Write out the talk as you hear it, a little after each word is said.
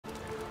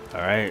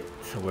Alright,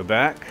 so we're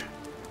back.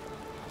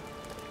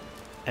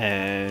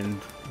 And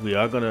we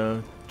are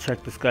gonna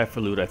check this guy for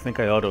loot. I think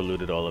I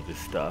auto-looted all of his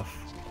stuff.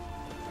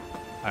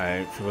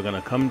 Alright, so we're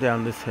gonna come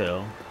down this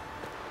hill.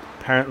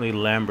 Apparently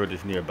Lambert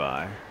is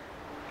nearby.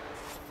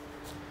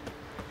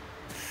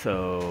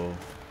 So...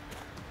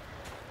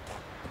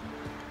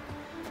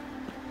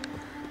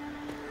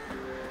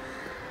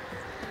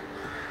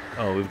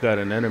 oh, we've got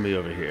an enemy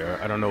over here.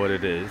 I don't know what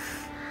it is.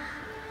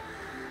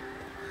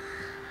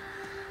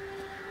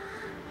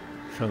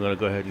 So I'm gonna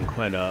go ahead and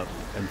climb up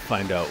and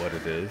find out what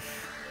it is.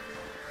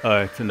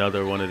 Oh, it's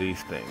another one of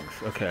these things.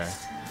 Okay.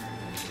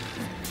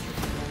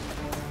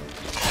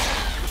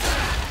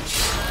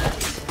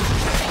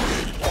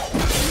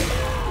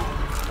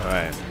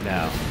 Alright,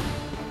 now.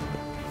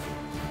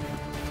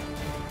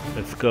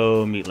 Let's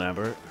go meet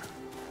Lambert.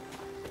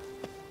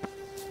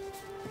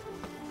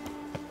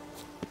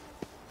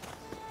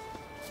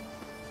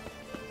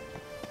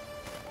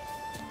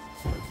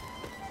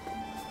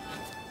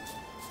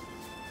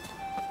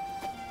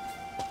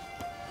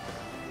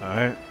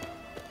 Alright.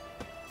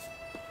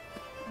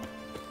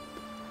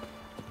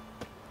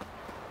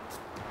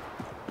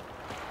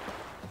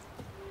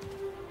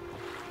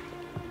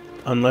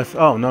 Unless,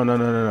 oh,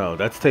 no.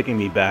 That's taking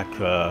me back,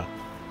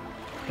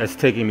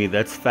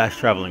 that's fast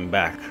traveling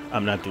back.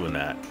 I'm not doing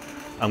that.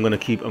 I'm gonna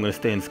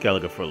stay in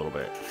Skellige for a little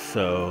bit.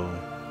 So,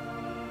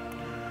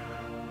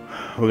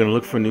 we're gonna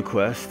look for a new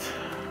quest.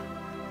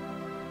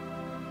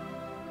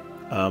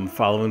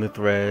 Following the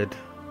thread.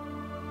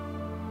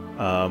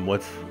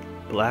 What's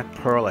Black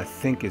Pearl, I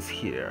think, is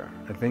here.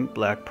 I think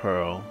Black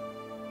Pearl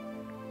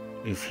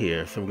is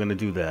here, so we're gonna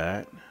do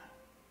that.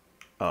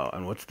 Oh,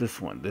 and what's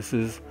this one? This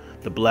is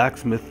the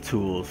blacksmith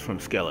tools from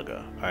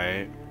Skellige,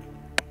 alright?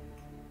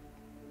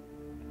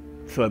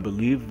 So I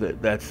believe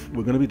that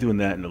we're gonna be doing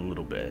that in a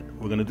little bit.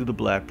 We're gonna do the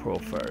Black Pearl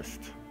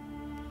first.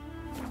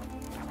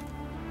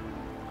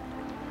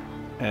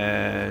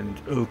 And,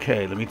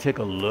 okay, let me take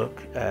a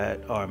look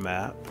at our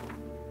map.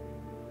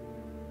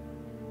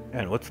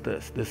 And what's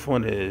this? This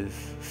one is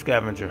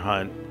Scavenger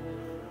Hunt.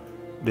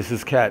 This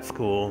is Cat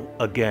School.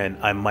 Again,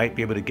 I might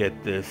be able to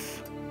get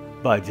this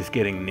by just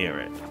getting near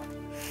it.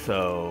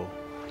 So,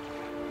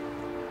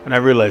 and I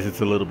realize it's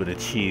a little bit of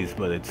cheese,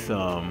 but it's,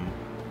 I'm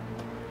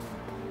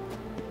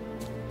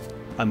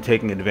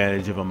taking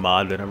advantage of a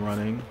mod that I'm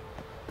running.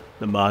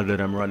 The mod that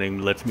I'm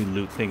running lets me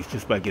loot things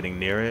just by getting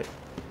near it.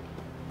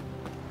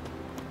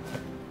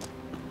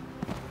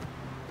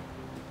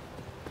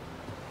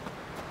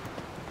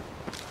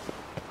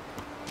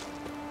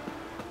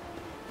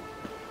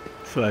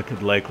 So I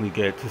could likely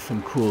get to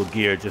some cool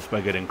gear just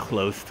by getting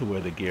close to where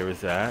the gear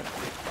is at.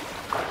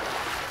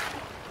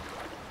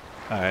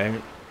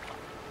 Alright.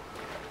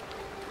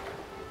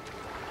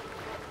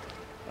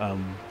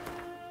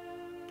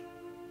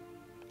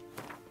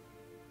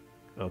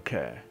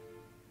 Okay.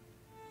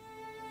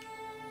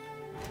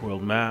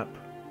 World map.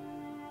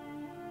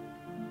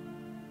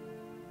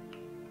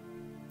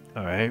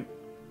 Alright.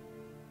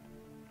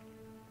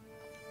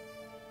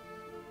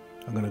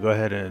 I'm gonna go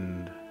ahead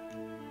and...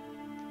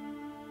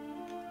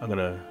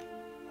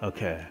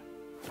 okay.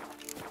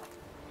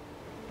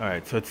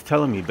 Alright, so it's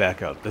telling me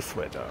back out this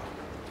way, though.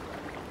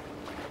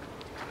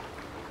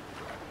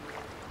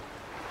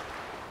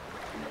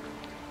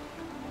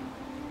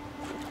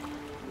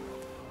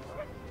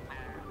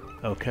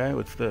 Okay,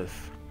 what's this?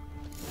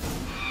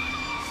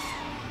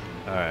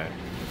 Alright.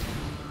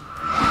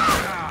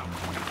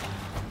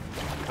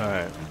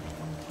 Alright.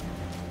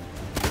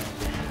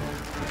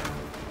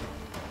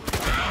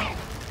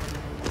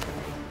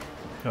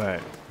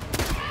 Alright.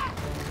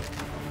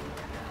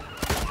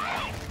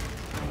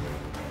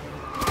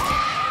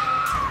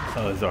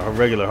 Oh, those are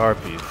regular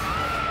harpies.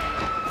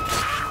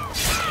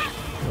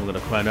 I'm gonna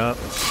climb up.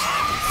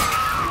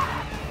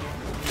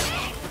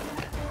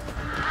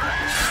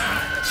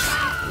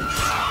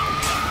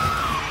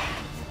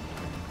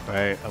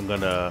 Alright, I'm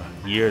gonna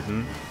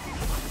Yearden.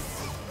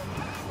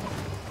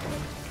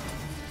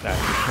 Back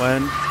to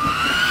Quen.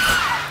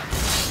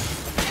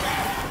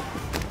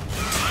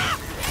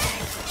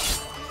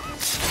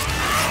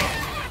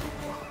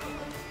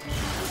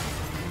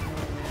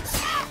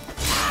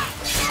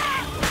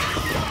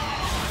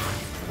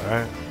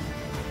 Alright.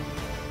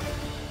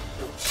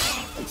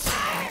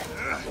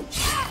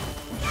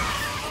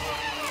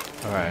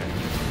 Alright.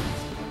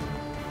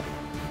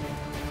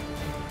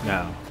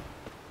 Now,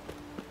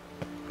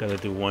 gotta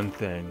do one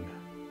thing.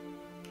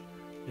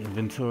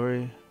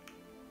 Inventory.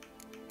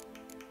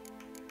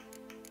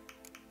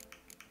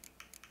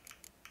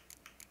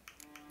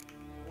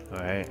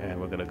 Alright, and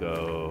we're gonna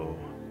go,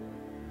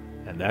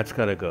 and that's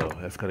gotta go.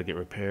 That's gotta get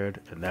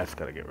repaired, and that's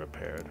gotta get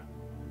repaired.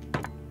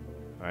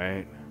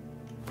 Alright.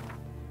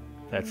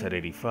 That's at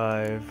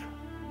 85.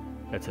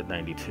 That's at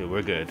 92.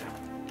 We're good.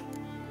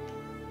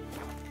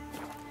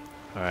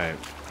 Alright.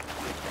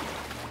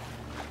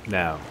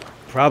 Now,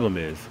 problem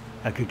is,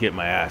 I could get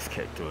my ass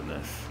kicked doing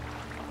this.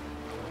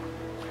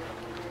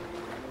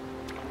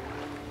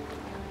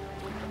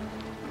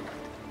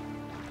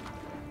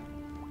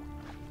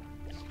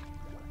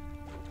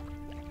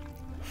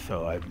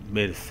 So I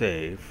made a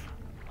save.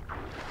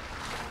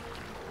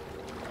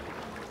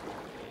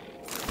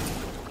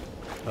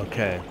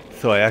 Okay,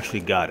 so I actually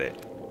got it.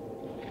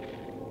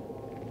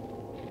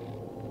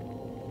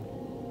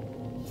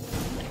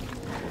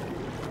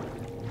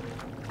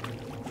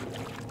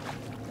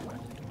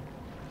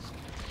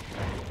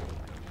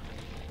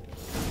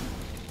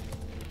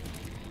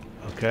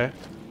 Okay.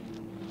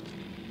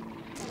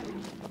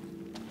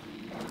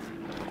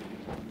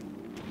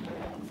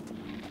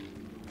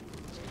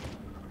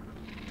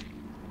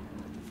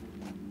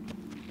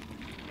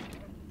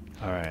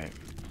 All right.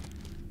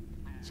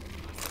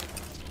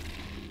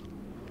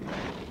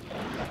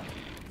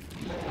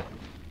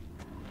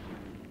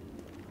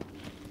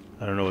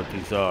 I don't know what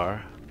these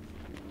are.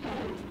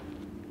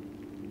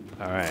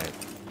 All right.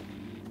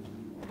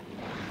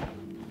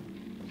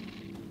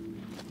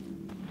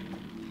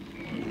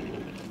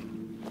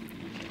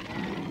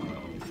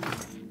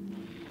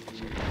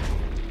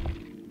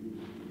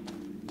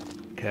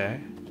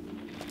 Okay.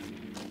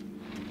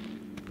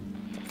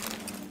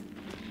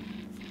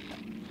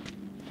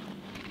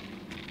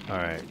 All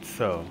right,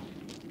 so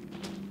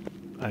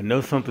I know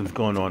something's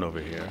going on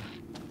over here,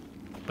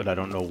 but I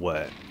don't know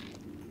what.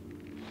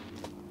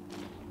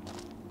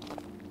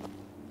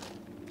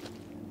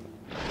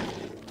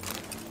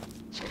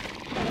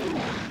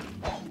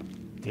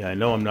 Yeah, I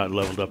know I'm not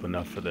leveled up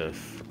enough for this,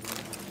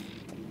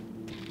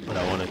 but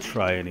I want to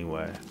try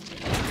anyway.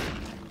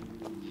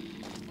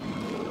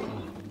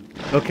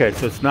 Okay,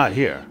 so it's not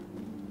here.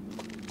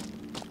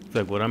 It's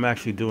like what I'm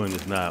actually doing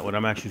is not, what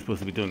I'm actually supposed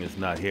to be doing is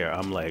not here.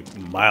 I'm like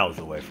miles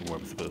away from where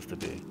I'm supposed to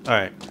be. All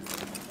right.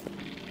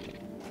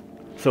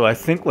 So I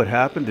think what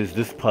happened is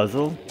this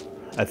puzzle,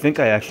 I think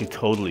I actually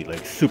totally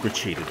like super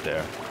cheated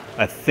there.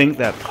 I think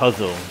that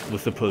puzzle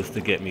was supposed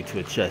to get me to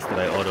a chest that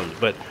I auto-loot.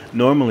 But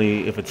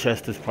normally if a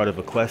chest is part of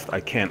a quest,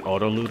 I can't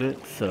auto-loot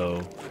it.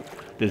 So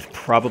there's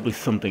probably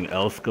something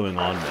else going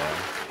on there.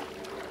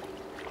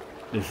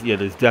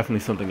 There's definitely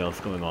something else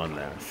going on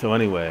there. So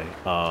anyway,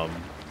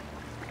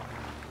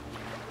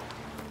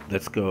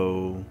 let's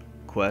go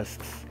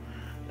quests.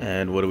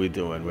 And what are we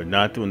doing? We're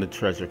not doing the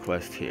treasure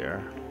quest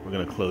here. We're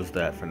going to close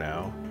that for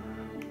now.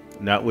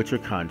 Not Witcher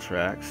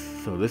contracts.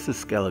 So this is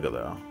Skellige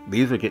though.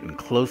 These are getting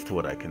close to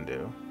what I can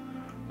do.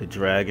 The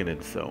dragon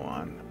and so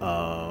on.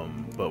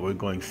 But we're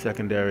going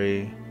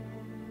secondary.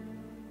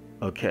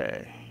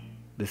 Okay.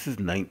 This is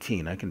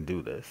 19. I can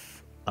do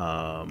this.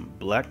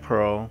 Black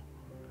Pearl.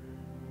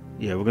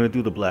 Yeah, we're going to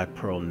do the Black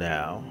Pearl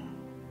now.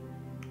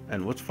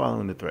 And what's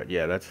following the thread?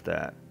 Yeah, that's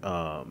that.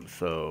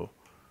 So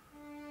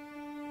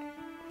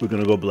we're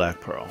going to go Black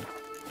Pearl.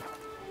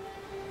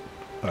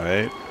 All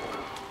right.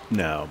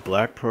 Now,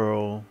 Black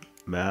Pearl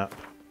map.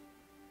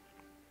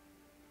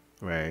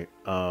 Right.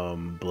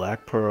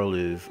 Black Pearl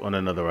is on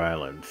another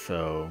island.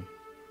 So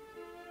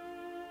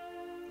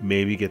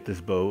maybe get this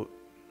boat.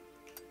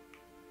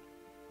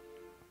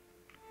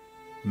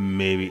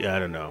 Maybe, I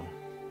don't know.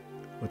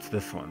 What's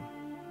this one?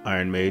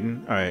 Iron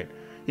Maiden. All right.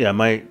 Yeah, I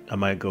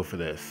might go for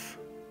this.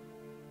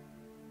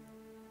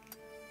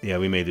 Yeah,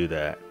 we may do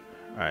that.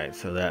 All right.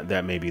 So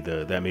that may be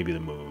the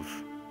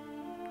move.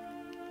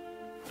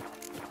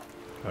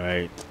 All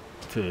right.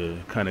 To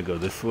kind of go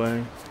this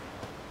way.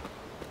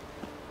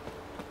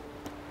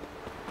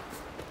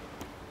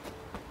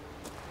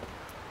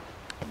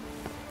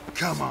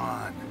 Come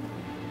on.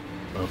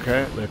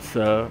 Okay, let's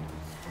all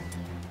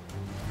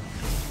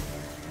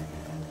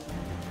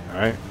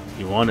right,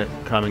 you want it,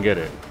 come and get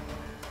it.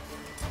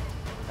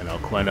 And I'll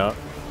clean up.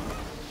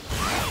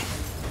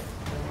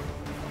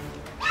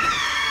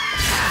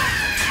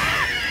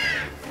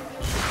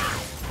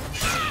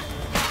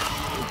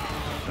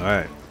 All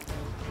right.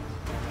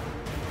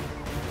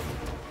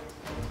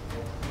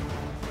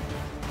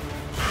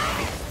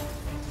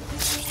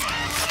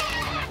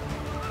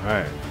 All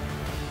right.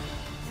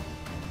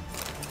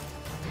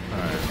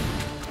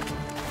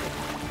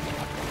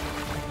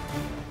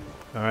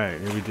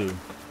 Alright, here we do.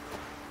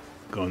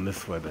 Going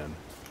this way then.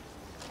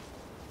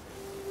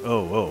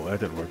 Oh, that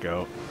didn't work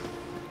out.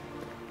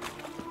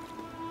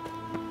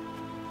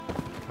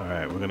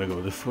 Alright, we're gonna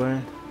go this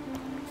way.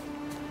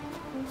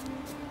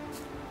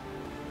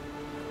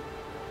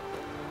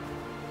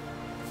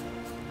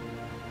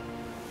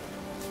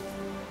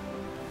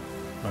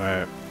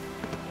 Alright.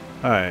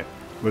 Alright,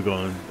 we're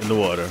going in the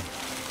water.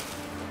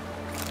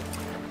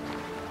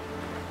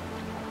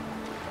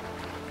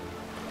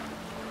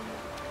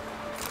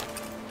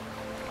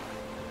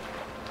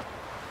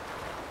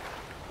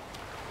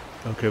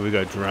 Okay, we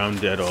got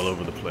drowned dead all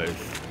over the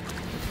place.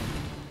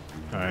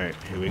 Alright,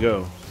 here we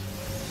go.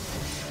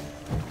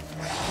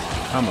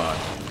 Come on.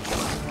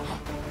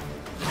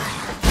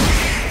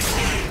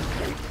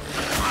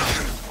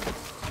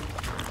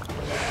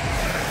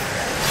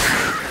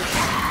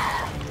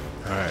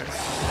 Alright.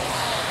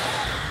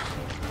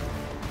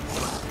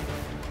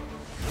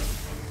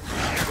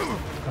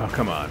 Oh,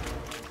 come on.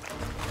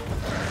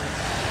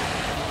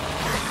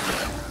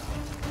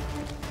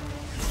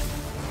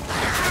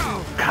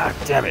 God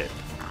damn it.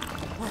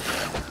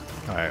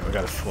 Alright, we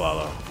gotta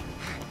swallow.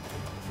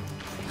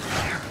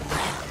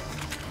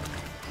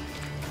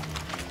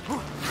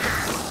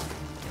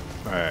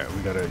 Alright,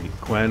 we gotta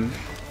Gwen.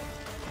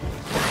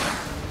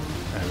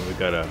 And we're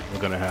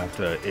gonna have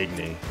to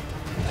Igni.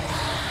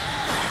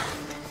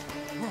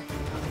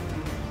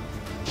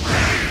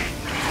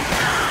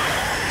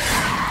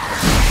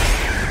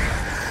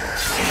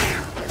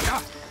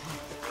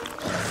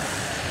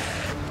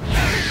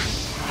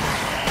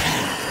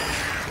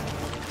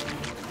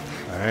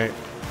 Alright.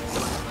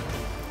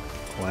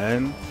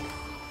 Gwen.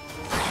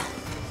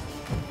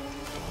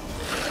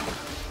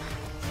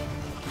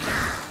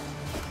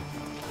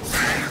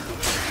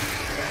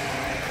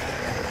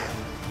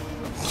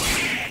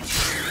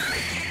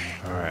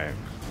 Alright.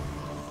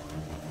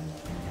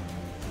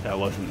 That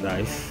wasn't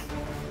nice.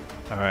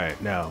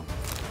 Alright, now.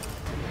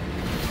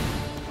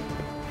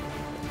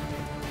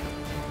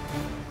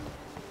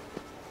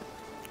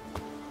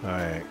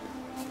 Alright.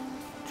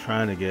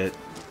 Trying to get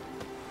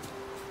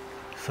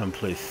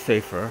someplace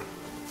safer.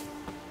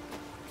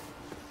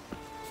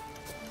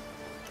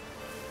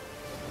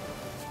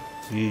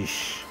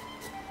 Yeesh.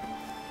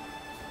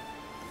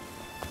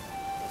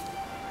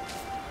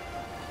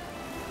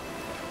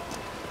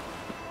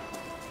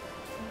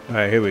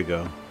 Alright, here we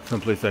go.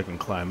 Someplace I can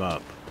climb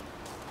up.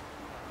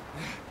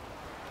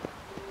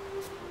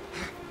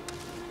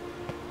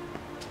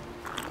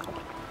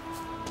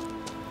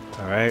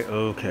 Alright,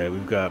 okay,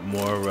 we've got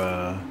more,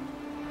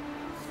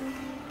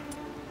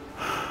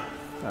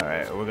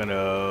 Alright, we're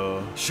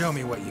gonna... Show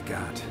me what you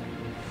got.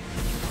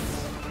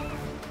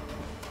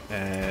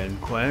 And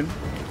Gwen.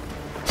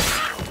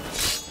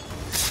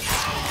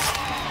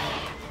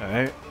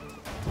 Alright.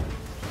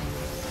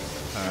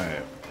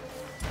 Alright.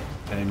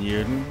 And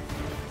Yerden.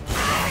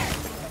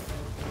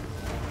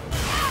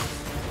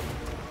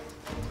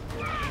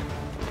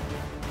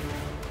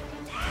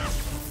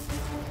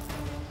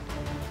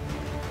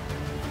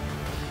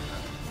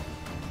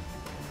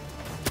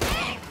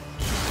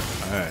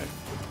 Alright.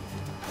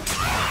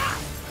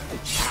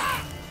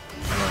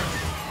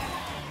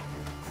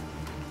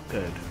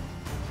 Good.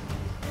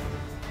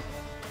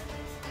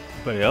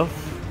 Anybody else?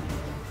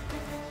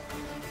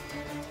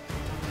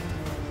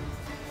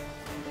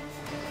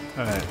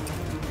 Alright,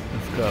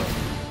 let's go.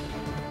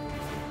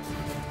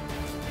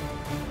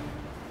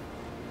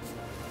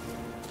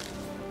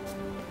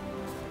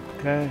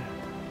 Okay.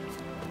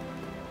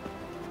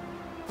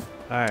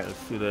 Alright,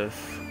 let's do this.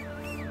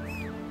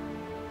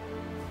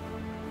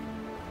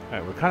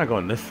 Alright, we're kind of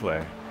going this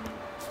way.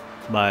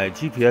 My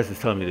GPS is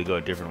telling me to go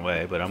a different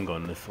way, but I'm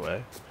going this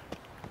way.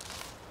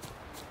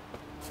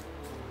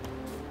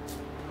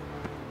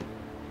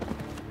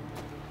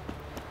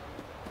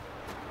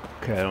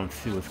 Okay, I don't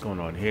see what's going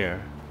on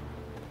here.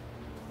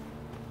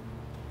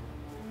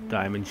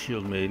 Diamond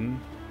Shield Maiden.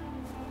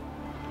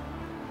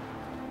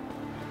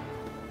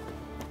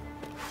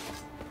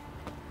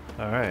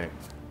 Alright.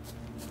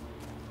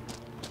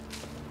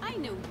 I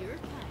know your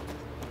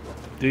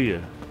kind. Do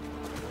you?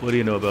 What do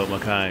you know about my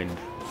kind?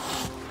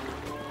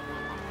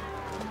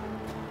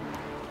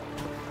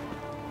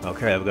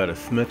 Okay, I've got a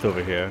smith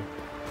over here.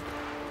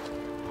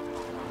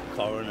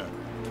 Coroner,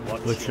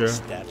 what's Butcher. your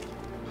step?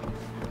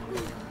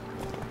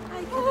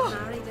 I could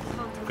have married a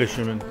contact.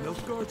 Fisherman.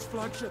 Nilfgaard's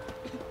flagship.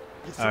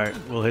 Alright,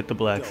 we'll hit the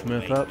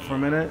blacksmith up for a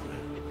minute.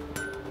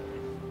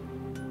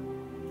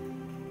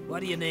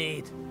 What do you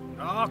need?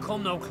 Oh,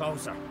 come no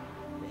closer.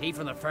 The heat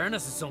from the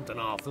furnace is something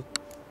awful.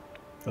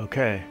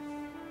 Okay.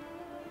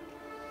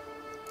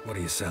 What are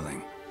you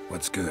selling?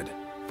 What's good?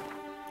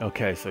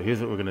 Okay, so here's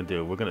what we're gonna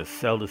do. We're gonna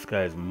sell this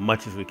guy as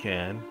much as we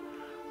can.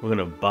 We're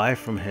gonna buy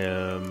from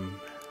him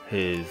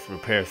his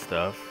repair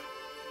stuff.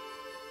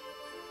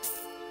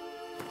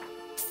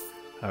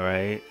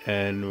 Alright,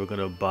 and we're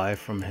gonna buy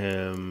from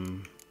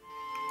him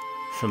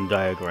some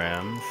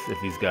diagrams, if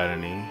he's got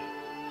any.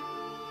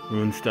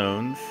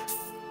 Runestones.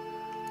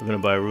 We're gonna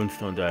buy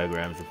runestone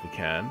diagrams if we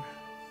can.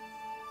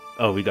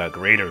 Oh, we got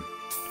greater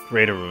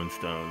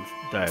runestones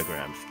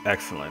diagrams.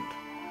 Excellent.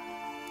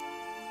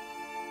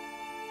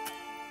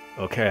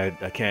 Okay,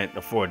 I can't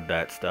afford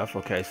that stuff.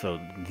 Okay, so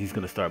he's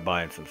gonna start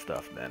buying some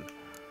stuff then.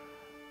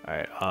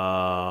 Alright,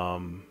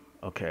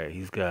 okay,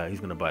 he's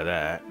gonna buy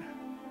that.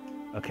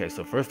 Okay,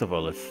 so first of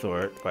all, let's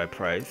sort by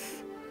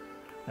price.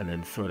 And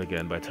then sort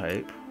again by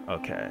type.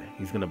 Okay,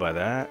 he's gonna buy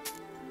that.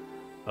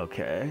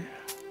 Okay.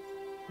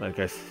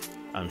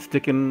 I'm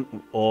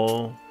sticking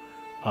all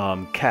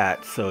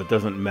cat, so it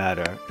doesn't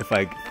matter. If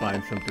I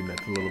find something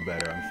that's a little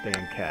better, I'm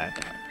staying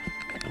cat.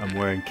 I'm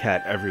wearing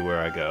cat everywhere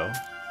I go.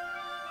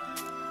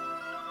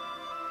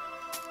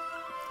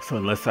 So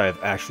unless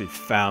I've actually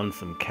found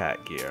some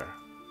cat gear.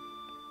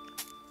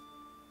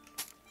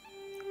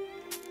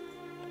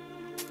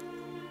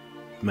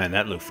 Man,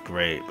 that looks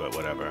great, but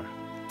whatever.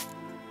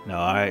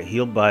 No,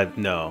 he'll buy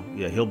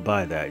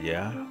that,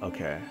 yeah?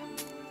 Okay.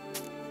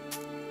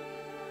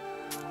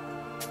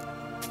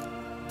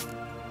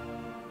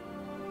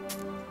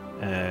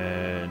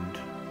 And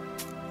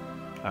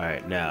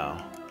alright,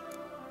 now.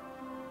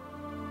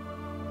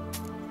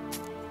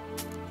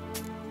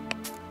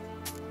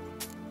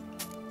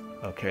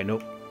 Okay,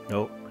 nope,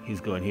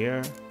 he's going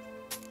here.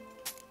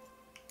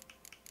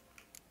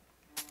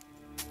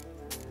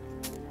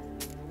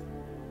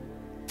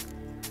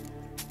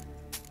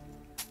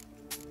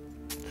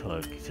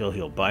 Look, till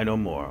he'll buy no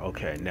more.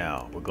 Okay,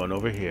 now we're going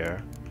over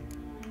here.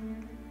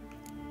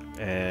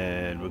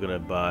 And we're gonna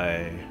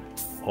buy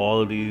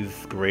all of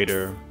these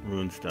greater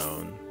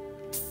runestone.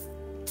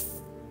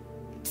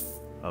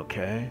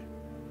 Okay.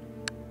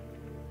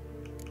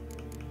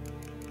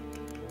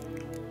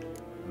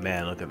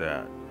 Man, look at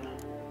that.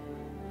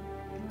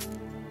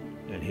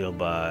 And he'll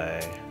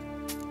buy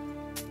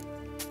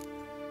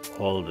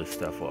all of this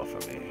stuff off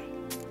of me.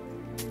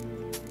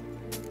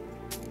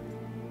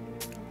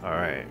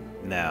 Alright,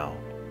 now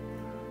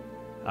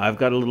I've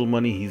got a little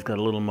money, he's got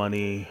a little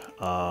money.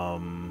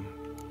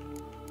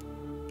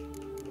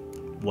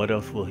 What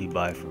else will he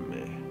buy from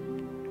me?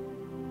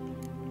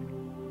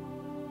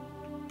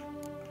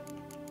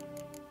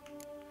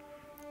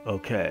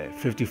 Okay,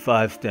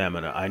 55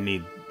 stamina. I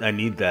need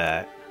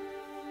that.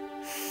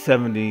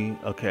 70.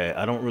 Okay,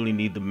 I don't really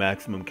need the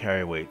maximum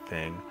carry weight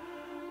thing,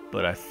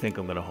 but I think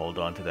I'm gonna hold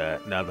on to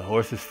that. Now the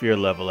horse's fear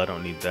level, I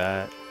don't need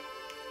that.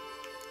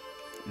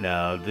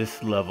 Now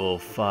this level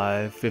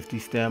 5, 50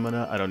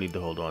 stamina, I don't need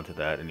to hold on to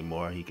that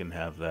anymore. He can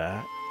have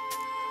that.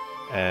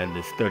 And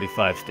this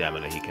 35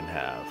 stamina he can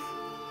have.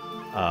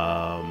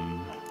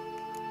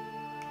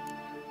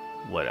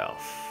 What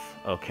else?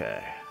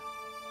 Okay.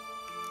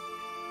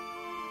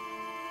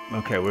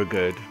 Okay, we're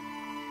good.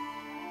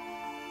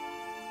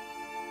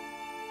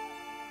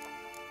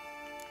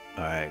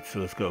 Alright, so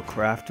let's go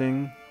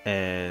crafting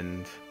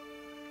and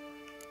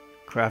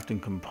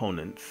crafting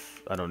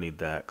components. I don't need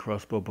that.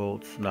 Crossbow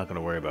bolts, not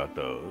gonna worry about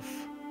those.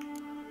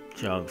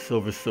 Junk,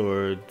 silver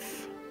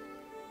swords.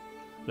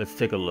 Let's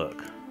take a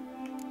look.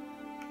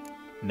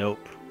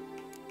 Nope.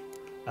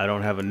 I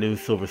don't have a new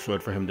silver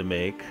sword for him to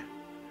make.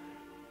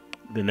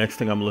 The next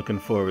thing I'm looking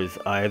for is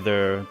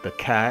either the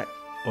cat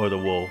or the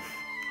wolf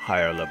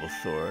higher level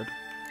sword.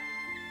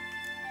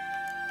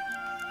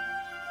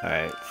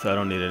 Alright, so I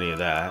don't need any of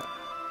that.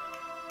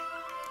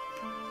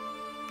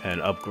 And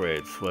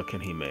upgrades, what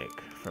can he make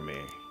for me?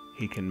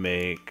 He can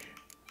make...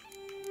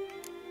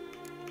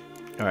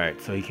 Alright,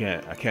 so I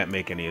can't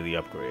make any of the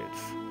upgrades.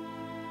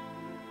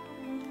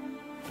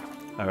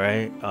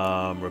 Alright,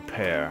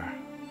 repair.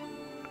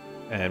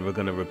 And we're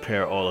gonna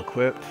repair all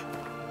equipped.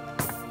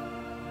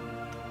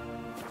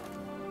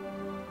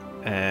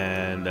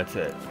 And that's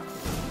it.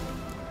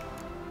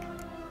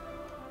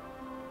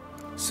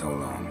 So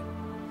long.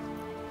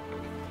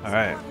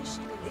 Alright.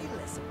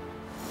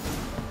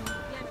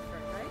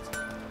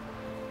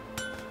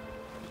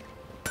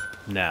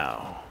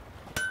 Now.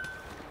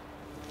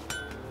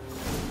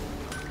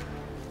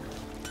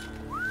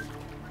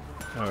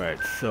 Alright,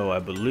 so I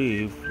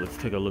believe, let's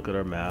take a look at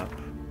our map.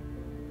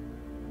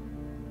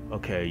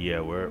 Okay, yeah,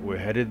 we're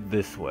headed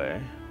this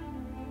way.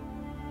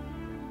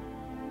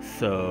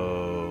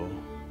 So...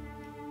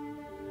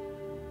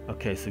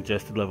 Okay,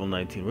 suggested level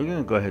 19. We're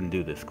gonna go ahead and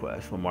do this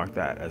quest. We'll mark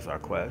that as our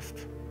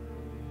quest.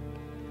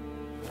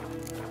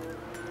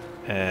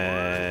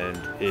 And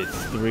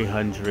it's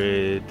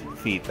 300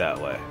 feet that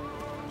way.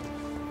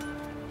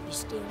 You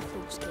steal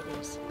folks'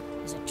 kiddies.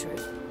 Is it true?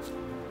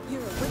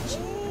 You're a witch,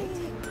 right?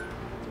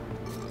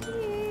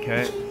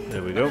 Okay,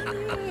 there we go.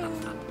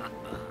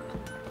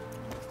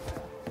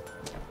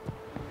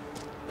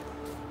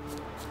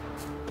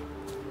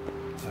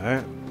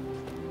 Alright.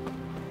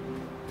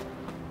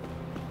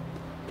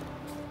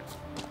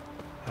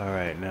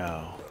 Alright,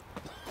 now.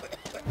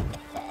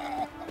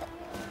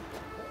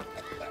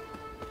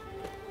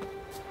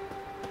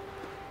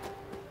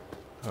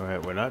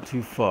 Alright, we're not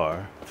too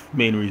far. It's the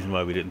main reason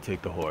why we didn't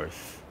take the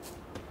horse.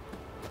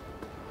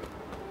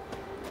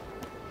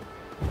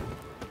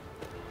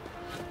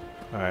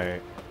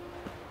 Alright.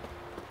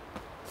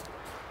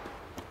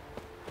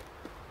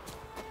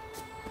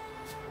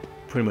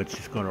 Pretty much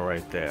just going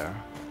right there.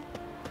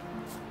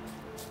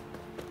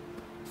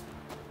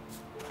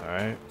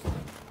 Alright.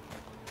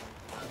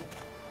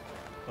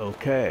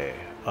 Okay.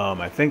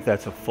 I think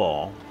that's a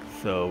fall.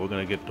 So we're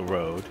gonna get the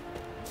road.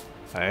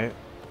 Alright.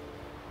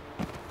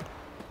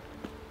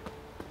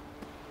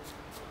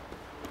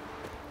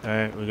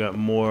 Alright, we got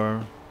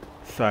more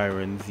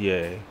sirens,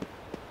 yay.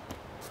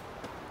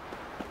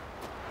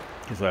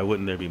 Because why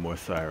wouldn't there be more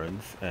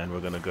sirens? And we're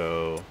gonna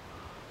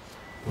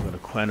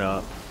quen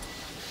up.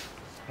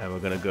 And we're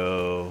gonna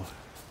go,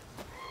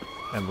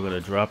 and we're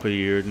gonna drop a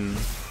Yrden.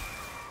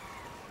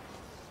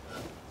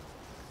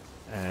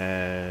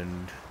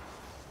 And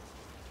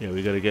yeah,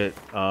 we gotta get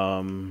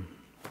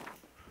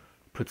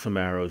put some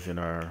arrows in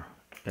our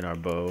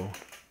bow.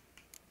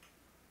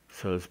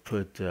 So let's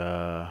put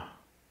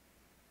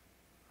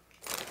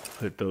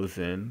those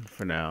in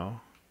for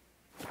now.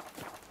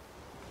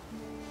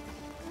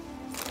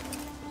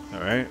 All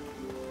right.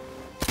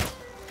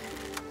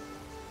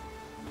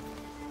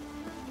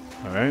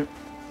 All right.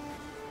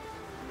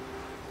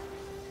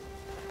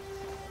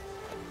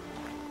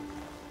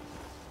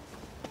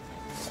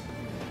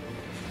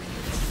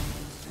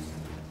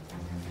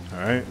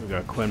 Alright, we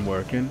got Quen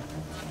working.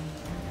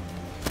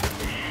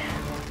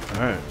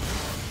 Alright.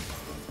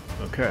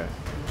 Okay.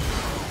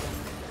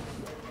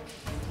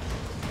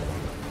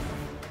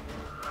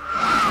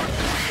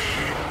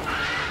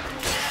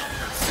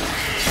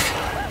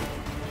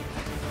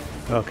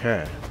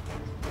 Okay.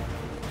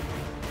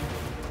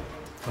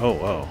 Oh,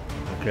 whoa.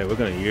 Okay, we're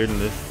gonna Yearden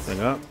this thing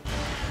up.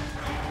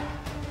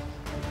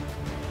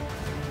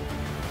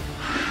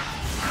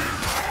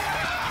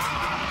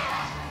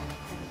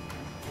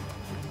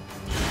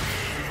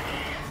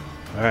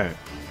 Alright.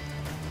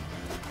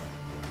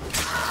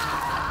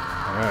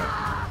 Alright.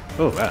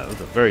 Oh, wow, that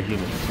was a very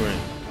human scream.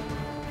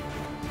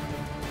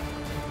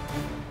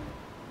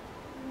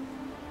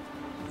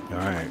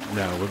 Alright,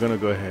 now we're gonna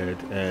go ahead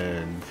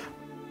and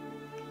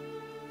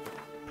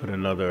put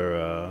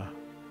another,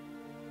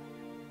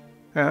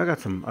 yeah, I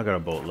got a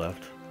bolt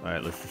left.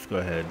 Alright, let's just go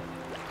ahead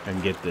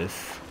and get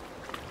this.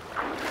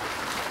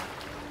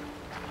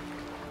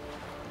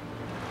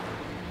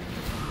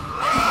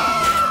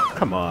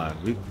 Come on,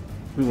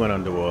 we went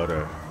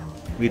underwater.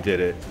 We did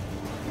it.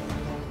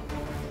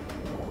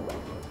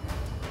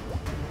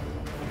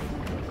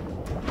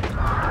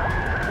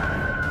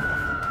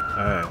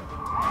 Alright.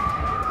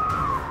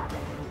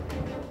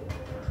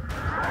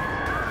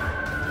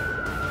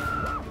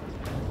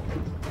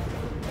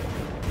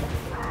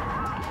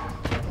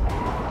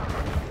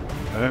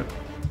 Alright.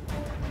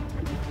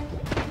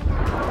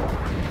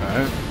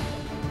 Alright.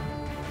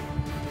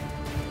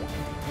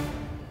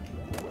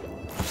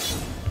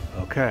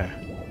 Okay.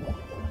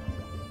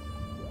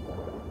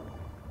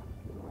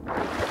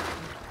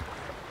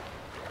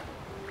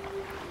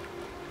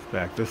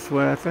 Back this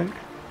way, I think.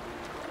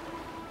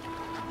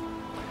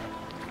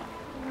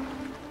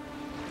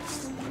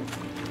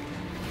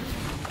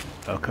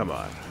 Oh, come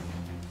on.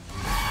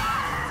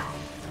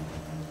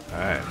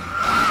 Alright.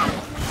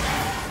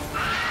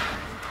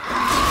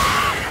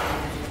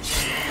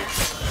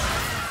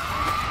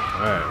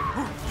 Alright.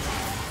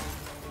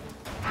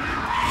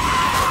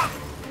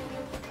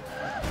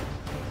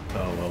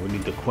 Oh, well, we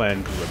need to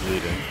Quen because we're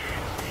bleeding.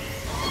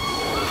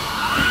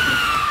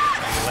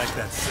 I like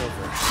that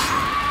silver.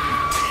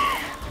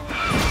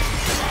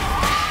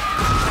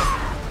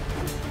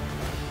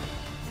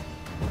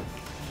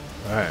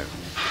 Alright.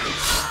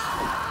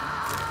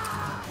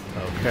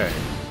 Okay.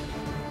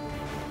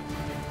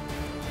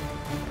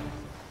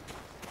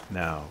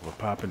 Now, we're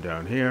popping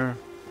down here.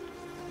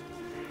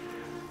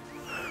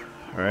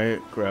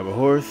 Alright, grab a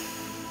horse.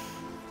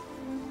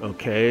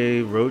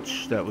 Okay,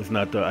 Roach, that was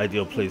not the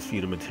ideal place for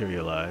you to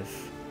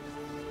materialize.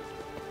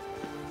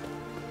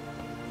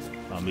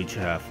 I'll meet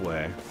you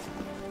halfway.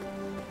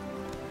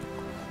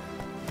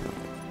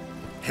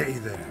 Hey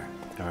there.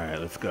 Alright,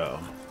 let's go.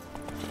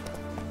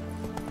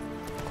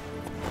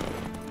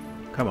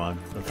 Come on,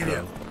 let's Get go.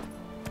 out.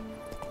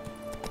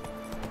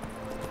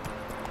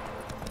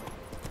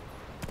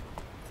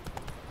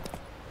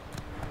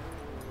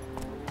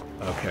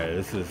 Okay,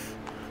 this is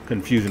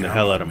confusing the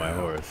hell out of my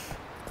horse.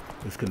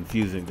 It's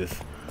confusing. This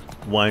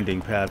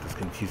winding path is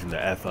confusing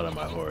the F out of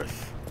my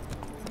horse.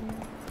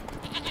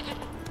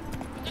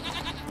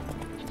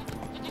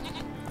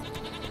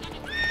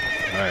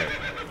 Alright,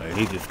 like,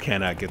 he just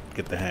cannot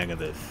get the hang of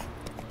this.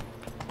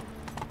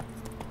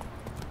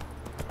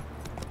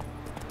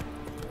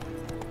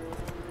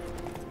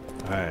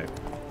 Alright.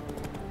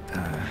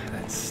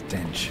 That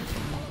stench.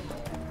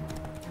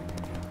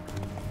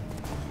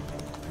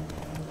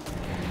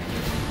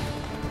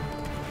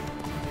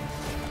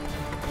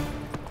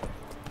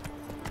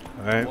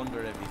 Alright.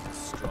 Wonder if he's as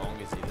strong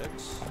as he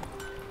looks.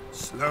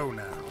 Slow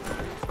now.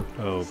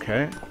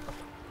 Okay.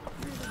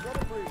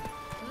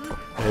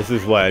 This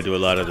is why I do a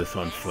lot of this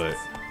on foot.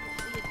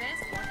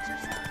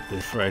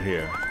 This right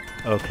here.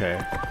 Okay.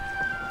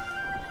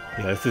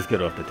 Yeah, let's just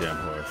get off the damn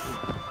horse.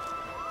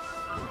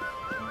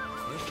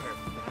 This her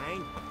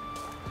fine,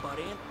 but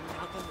ain't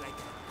nothing like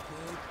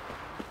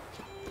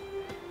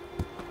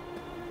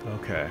a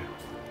good. Okay.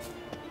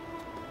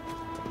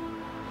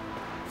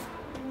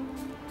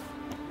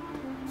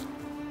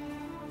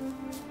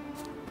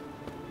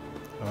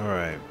 All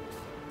right.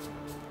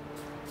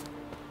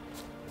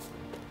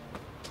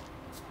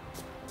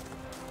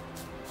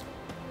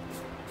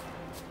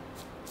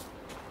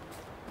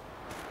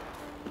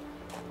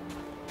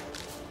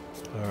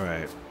 All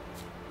right.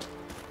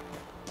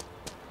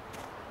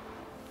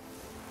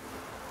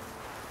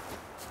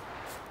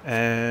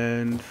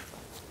 And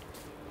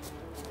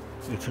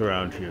it's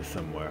around here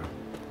somewhere.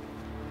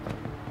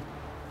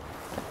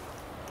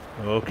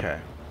 Okay,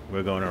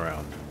 we're going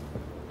around.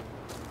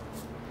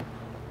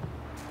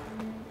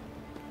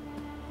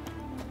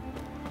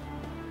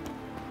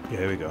 Yeah,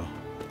 here we go.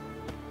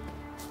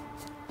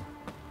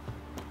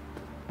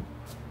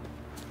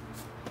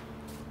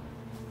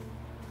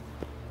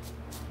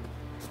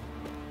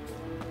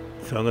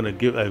 So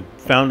I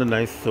found a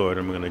nice sword.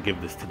 I'm gonna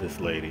give this to this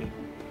lady.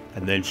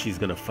 And then she's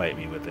gonna fight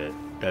me with it.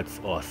 That's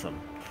awesome.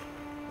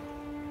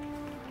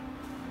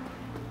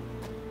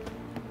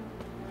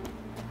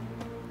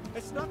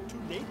 It's not too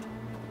late.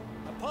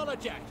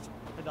 Apologize,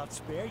 and I'll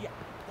spare you.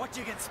 What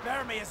you can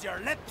spare me is your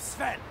lips,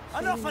 Sven.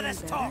 Enough of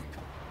this talk.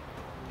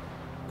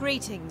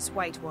 Greetings,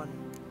 White One.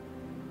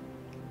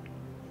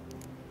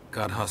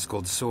 Got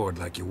Huskled sword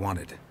like you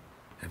wanted.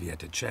 Have yet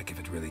to check if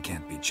it really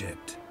can't be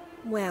chipped.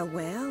 Well,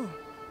 well.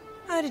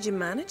 How did you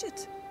manage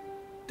it?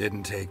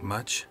 Didn't take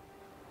much.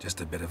 Just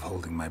a bit of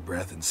holding my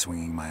breath and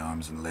swinging my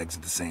arms and legs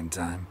at the same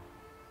time?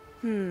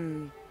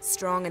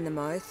 Strong in the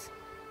mouth.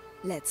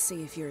 Let's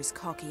see if you're as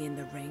cocky in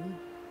the ring.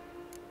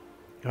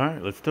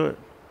 Alright, let's do it.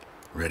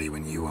 Ready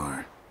when you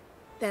are.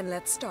 Then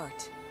let's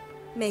start.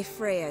 May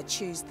Freya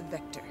choose the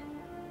victor.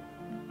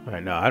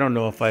 Alright, now I don't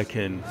know if I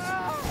can...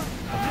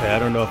 Okay, I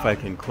don't know if I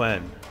can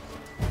Quen.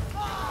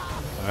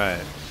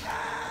 Alright.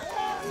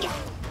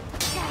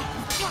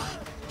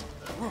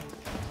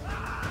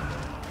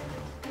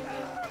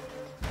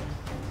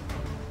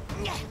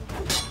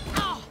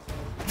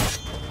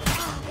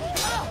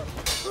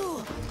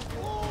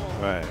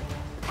 Right.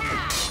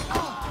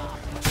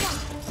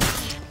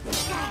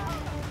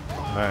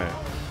 Alright.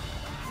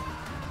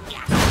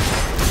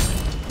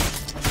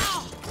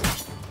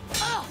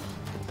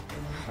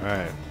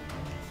 Alright.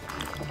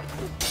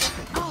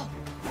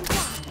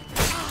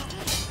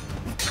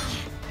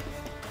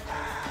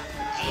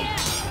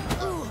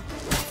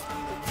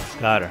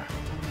 Got her.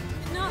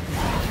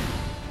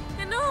 Enough!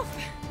 Enough!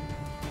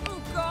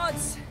 Oh,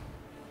 gods!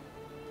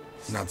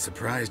 Not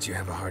surprised you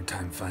have a hard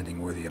time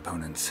finding worthy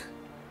opponents.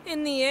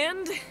 In the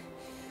end,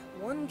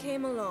 one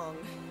came along.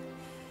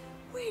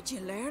 Where'd you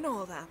learn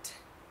all that?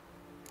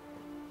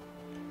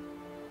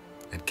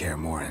 At Kaer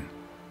Morhen.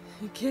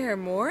 Kaer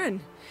Morhen?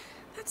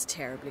 That's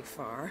terribly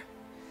far.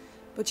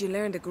 But you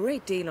learned a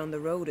great deal on the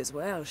road as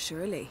well,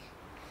 surely.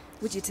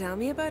 Would you tell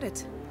me about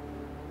it?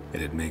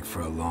 It'd make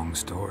for a long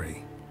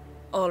story.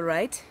 All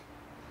right.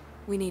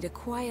 We need a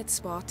quiet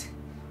spot,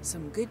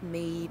 some good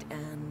mead,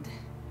 and...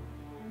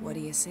 what do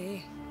you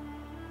say?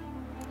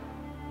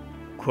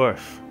 Of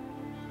course.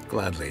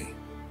 Gladly.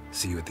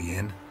 See you at the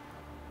inn?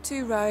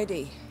 Too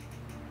rowdy.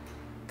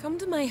 Come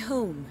to my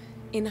home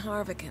in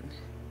Harviken.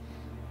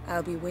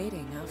 I'll be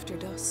waiting after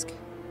dusk.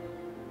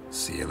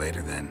 See you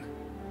later then.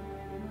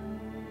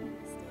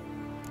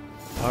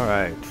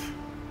 Alright.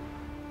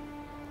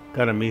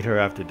 Gotta meet her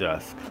after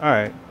dusk.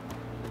 Alright.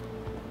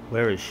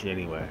 Where is she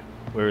anyway?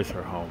 Where is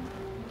her home?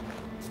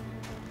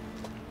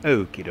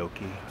 Okie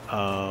dokie.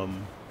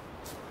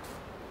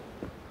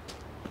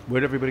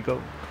 Where'd everybody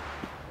go?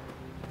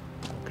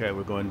 Okay,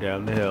 we're going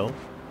down the hill.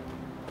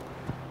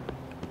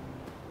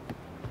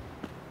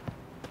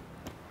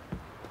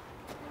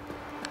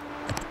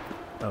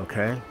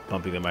 Okay,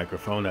 bumping the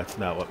microphone, that's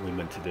not what we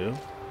meant to do.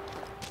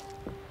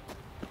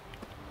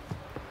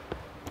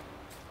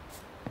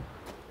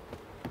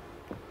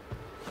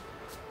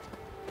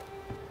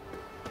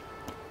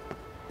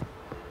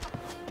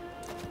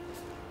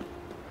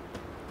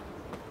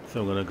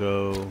 So I'm gonna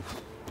go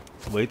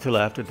wait till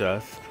after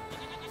dusk.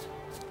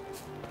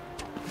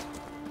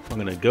 I'm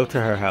gonna go to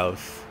her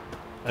house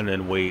and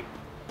then wait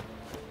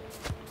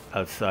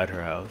outside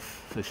her house.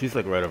 So she's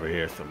like right over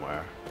here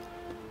somewhere.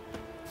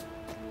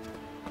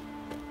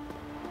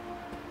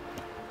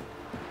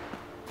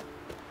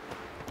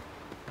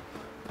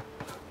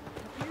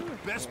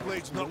 Best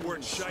blade's not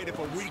worth shite if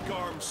a weak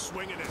arm's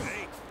swinging it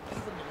ain't.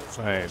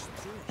 Right.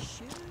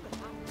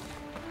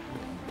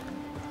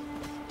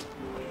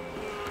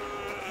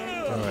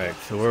 Alright,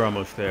 so we're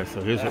almost there.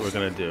 So here's what we're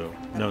gonna do.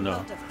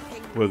 No.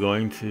 We're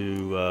going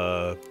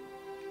to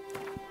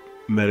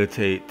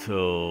meditate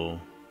till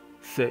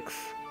 6.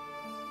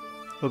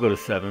 We'll go to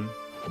 7.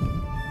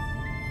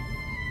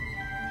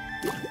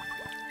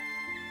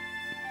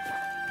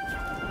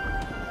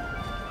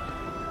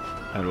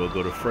 And we'll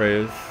go to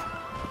Freya's.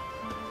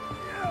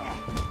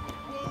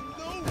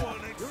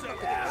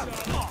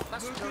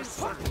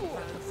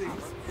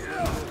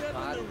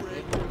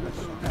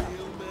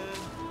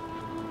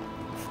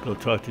 Let's go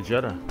talk to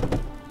Jeddah.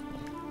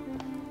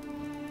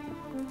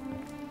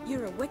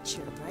 You're a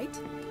witcher,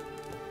 right?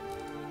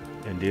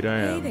 Indeed I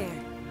am.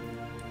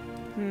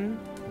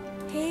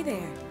 Hey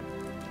there.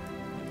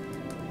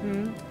 Hey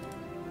there.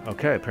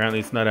 Okay, apparently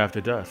it's not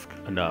after dusk.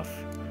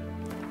 Enough.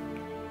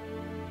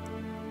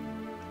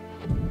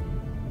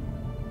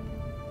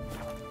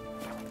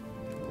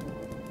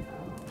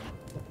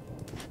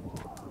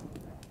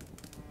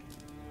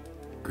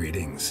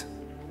 Greetings.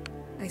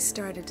 I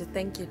started to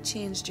think you'd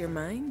changed your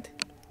mind.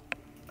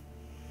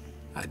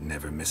 I'd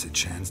never miss a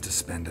chance to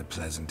spend a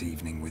pleasant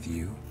evening with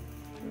you.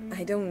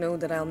 I don't know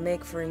that I'll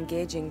make for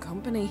engaging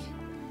company.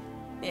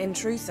 In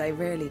truth, I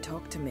rarely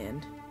talk to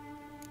men.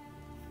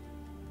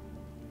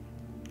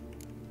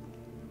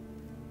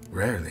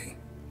 Rarely.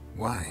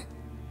 Why?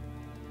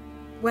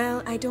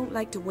 Well, I don't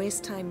like to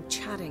waste time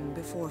chatting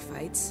before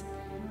fights.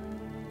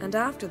 And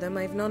after them,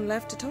 I've none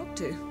left to talk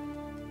to.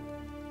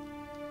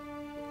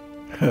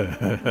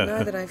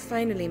 Now that I've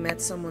finally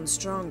met someone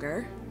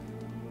stronger,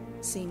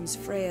 seems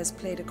Freya's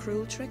played a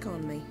cruel trick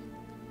on me.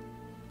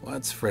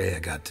 What's Freya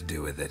got to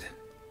do with it?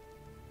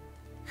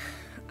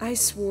 I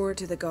swore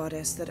to the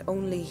goddess that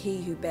only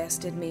he who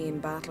bested me in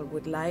battle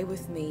would lie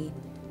with me,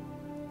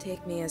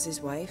 take me as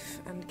his wife,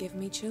 and give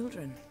me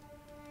children.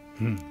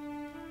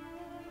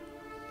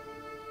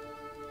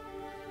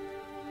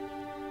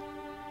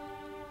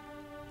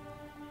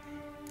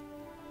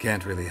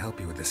 Can't really help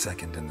you with the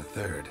second and the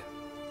third.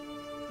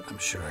 I'm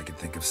sure I could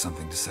think of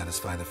something to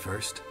satisfy the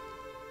first.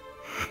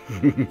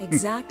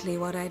 Exactly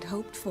what I'd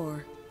hoped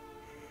for.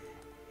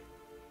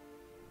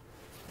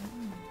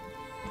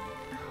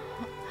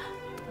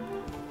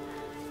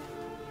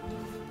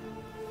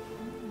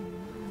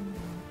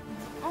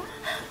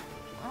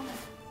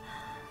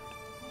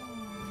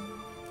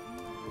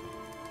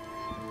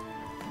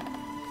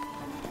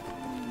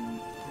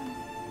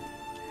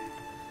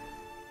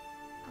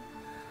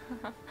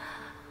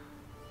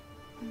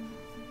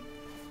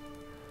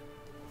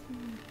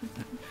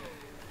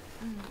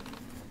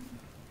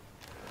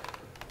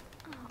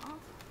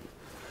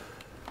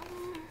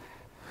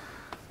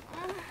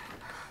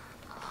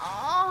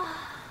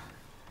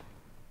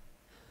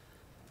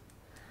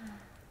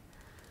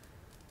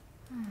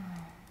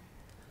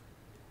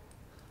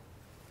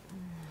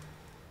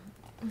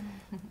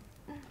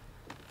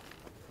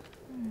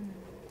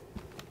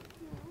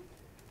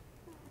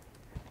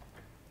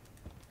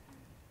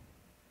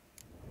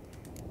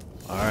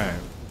 All right.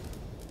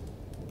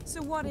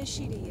 So what is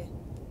she to you?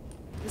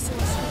 The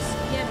sorceress,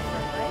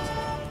 Yennefer, right?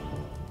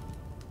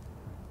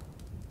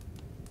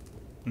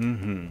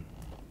 Mm-hmm.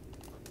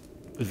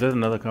 Is that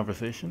another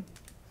conversation?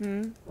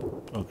 Hmm?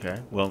 Okay.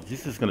 Well,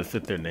 she's just gonna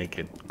sit there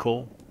naked.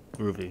 Cool.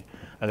 Groovy.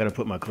 I gotta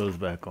put my clothes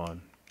back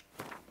on.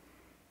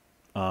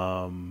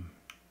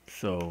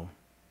 So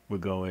we're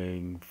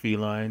going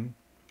feline.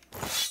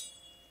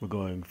 We're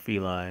going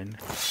feline.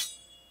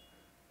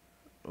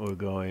 We're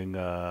going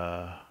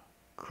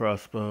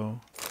crossbow.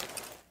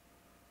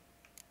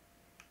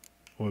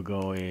 We're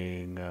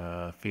going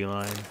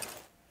feline.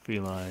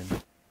 Feline.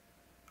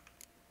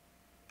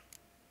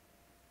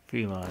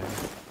 Feline.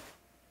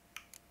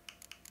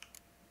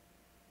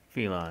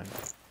 Feline.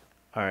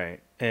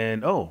 Alright.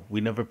 And oh, we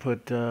never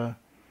put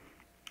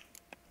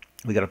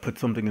we gotta put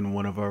something in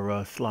one of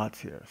our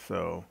slots here.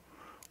 So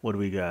what do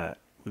we got?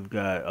 We've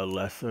got a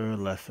lesser,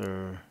 we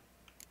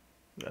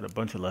got a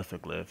bunch of lesser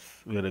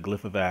glyphs. We got a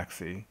glyph of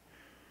Axie.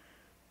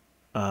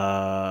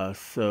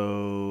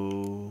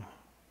 So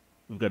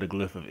we've got a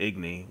glyph of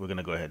Igni. We're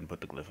gonna go ahead and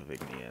put the glyph of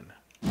Igni in.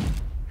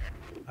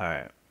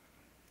 Alright.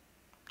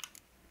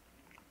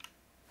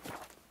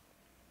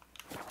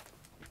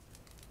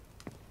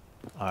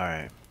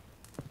 Alright.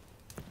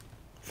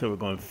 So we're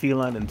going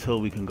feline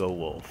until we can go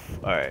wolf.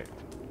 Alright.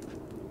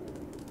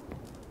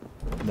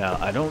 Now,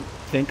 I don't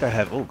think I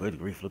have... Oh, good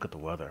grief, look at the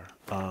weather.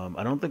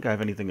 I don't think I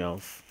have anything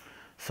else.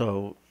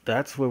 So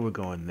that's where we're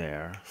going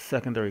there.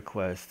 Secondary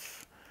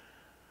quests.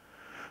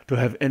 Do I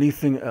have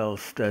anything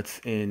else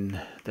that's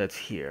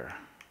here?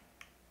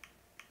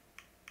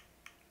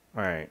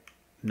 Alright.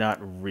 Not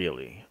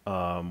really.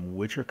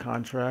 Witcher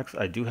contracts.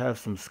 I do have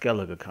some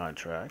Skellige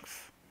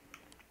contracts.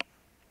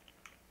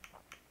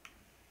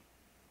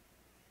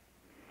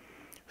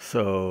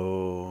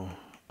 So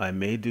I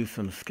may do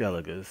some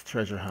Skelliges.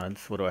 Treasure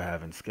hunts. What do I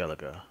have in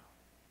Skellige?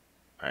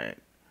 Alright.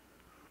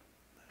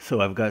 So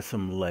I've got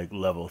some like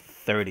level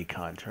 30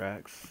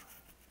 contracts.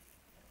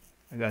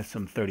 I got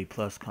some 30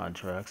 plus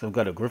contracts. I've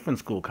got a Griffin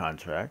School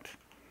contract,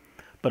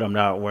 but I'm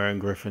not wearing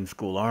Griffin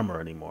School armor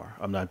anymore.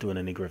 I'm not doing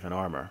any Griffin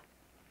armor.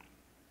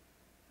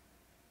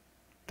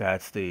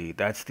 That's the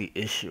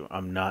issue.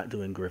 I'm not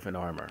doing Griffin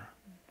armor,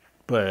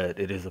 but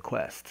it is a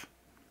quest.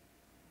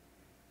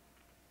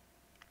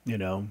 You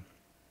know,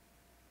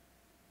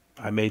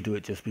 I may do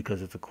it just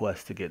because it's a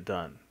quest to get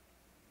done.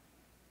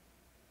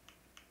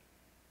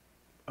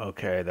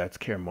 Okay, that's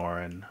Kaer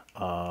Morhen.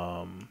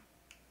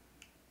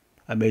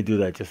 I may do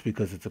that just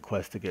because it's a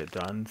quest to get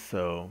done,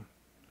 so...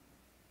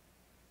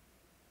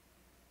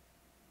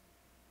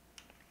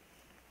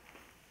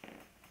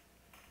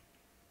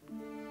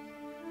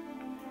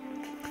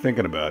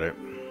 Thinking about it.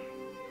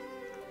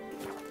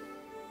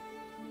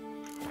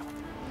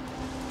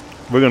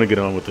 We're gonna get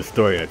on with the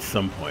story at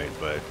some point,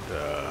 but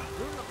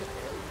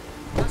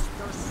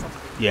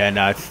yeah,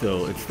 no, it's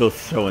still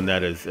showing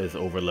that as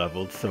over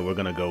leveled, so we're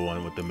gonna go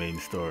on with the main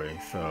story.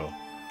 So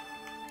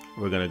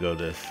we're gonna go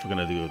this. We're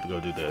gonna go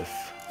do this.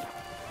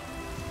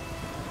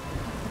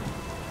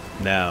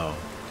 Now.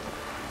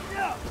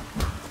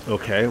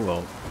 Okay,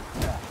 well.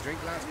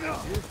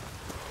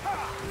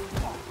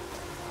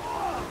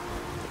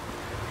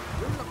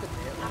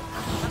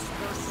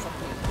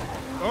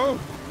 Oh!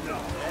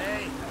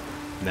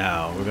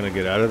 Now we're gonna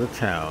get out of the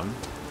town,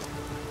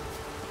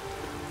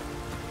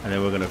 and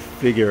then we're gonna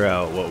figure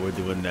out what we're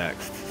doing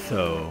next.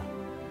 So,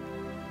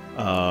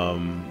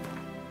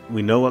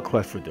 we know what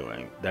quest we're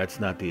doing. That's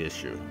not the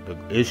issue. The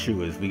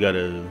issue is we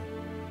gotta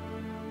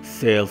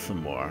sail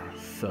some more.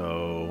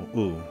 So,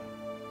 ooh,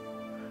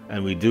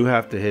 and we do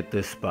have to hit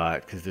this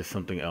spot because there's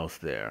something else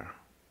there.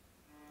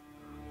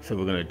 So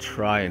we're gonna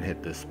try and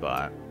hit this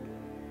spot.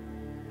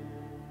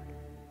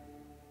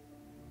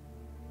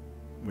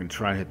 We're gonna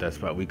try and hit that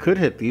spot. We could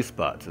hit these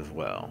spots as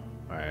well.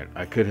 Alright,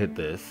 I could hit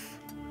this.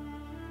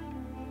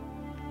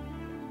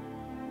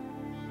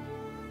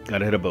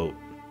 Gotta hit a boat.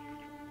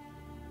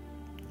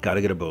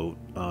 Gotta get a boat.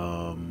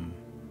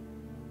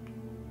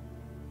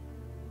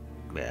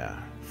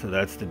 Yeah, so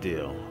that's the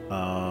deal.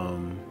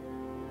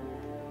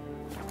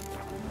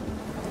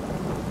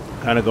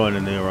 Kind of going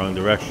in the wrong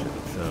direction,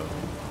 so...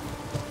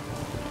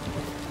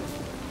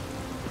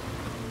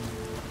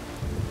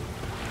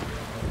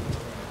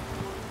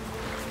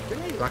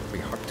 Like me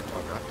hurt.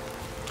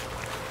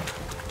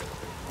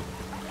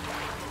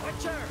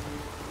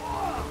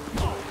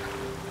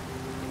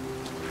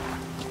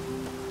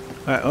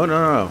 Alright, oh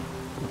no.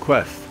 A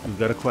quest. We've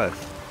got a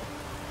quest.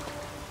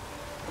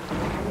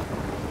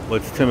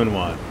 What's Timon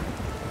want?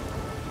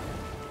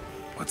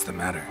 What's the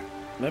matter?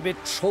 Maybe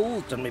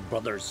Trold and me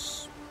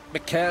brothers,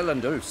 Mikkel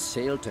and Ulf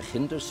sailed to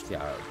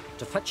Hindersfjord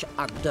to fetch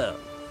Agda.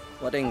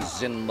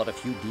 Wedding's in but a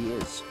few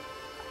days,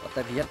 but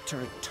they've yet to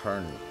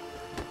return.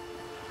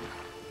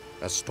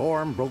 A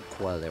storm broke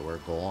while they were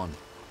gone.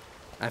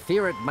 I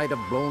fear it might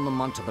have blown them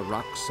onto the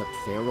rocks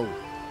at Faroe.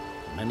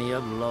 Many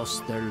have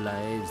lost their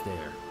lives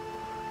there.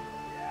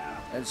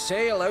 I'd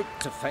sail out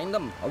to find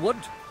them, I would,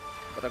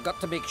 but I've got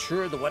to make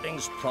sure the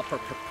wedding's proper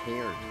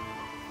prepared.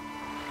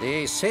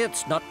 They say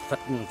it's not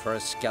fitting for a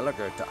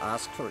Skelliger to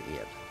ask for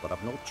aid, but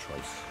I've no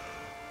choice.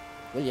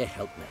 Will you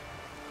help me?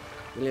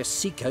 Will you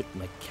seek out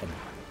my kin?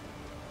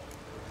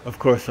 Of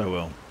course I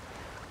will.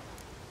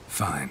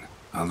 Fine.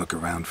 I'll look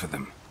around for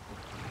them.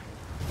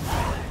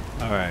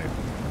 Alright.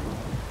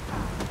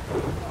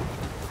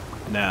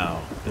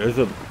 Now, there's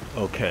a...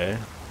 Okay.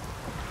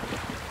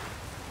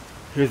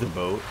 Here's a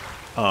boat.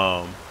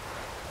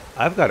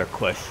 I've got a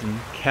question.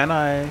 Can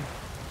I...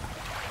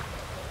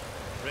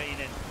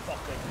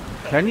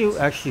 Can you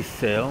actually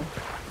sail?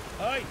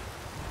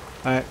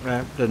 Alright,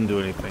 doesn't do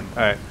anything.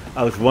 Alright,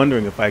 I was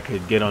wondering if I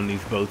could get on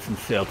these boats and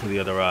sail to the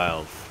other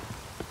isles.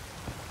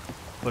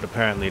 But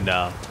apparently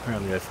no.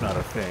 Apparently that's not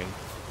a thing.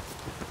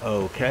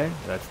 Okay,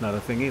 that's not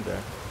a thing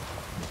either.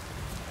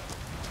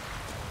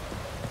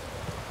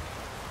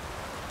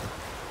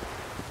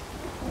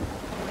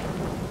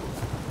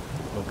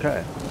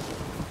 Okay.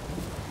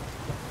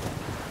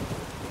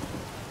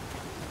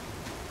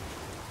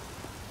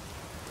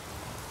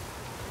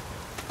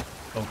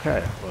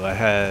 Okay, well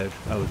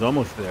I was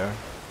almost there.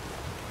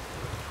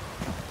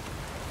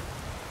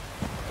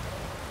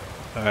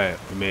 Alright,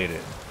 we made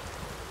it.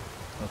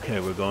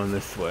 Okay, we're going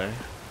this way.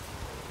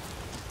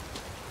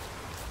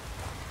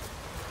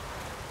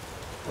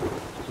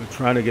 We're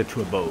trying to get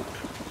to a boat.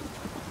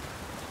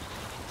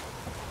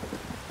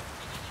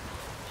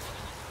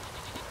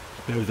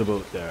 There's a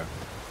boat there.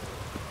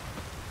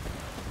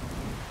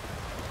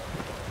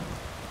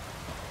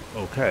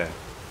 Okay.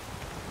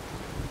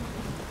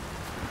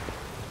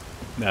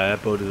 Now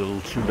that boat is a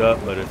little chewed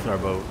up, but it's our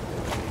boat.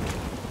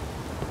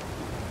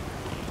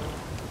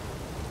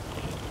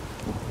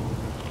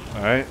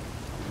 Alright.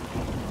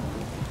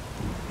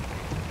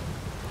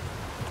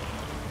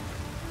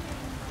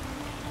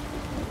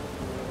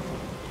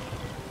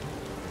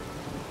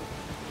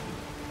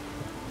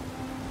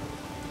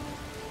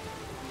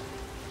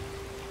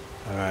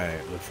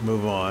 Alright, let's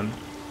move on.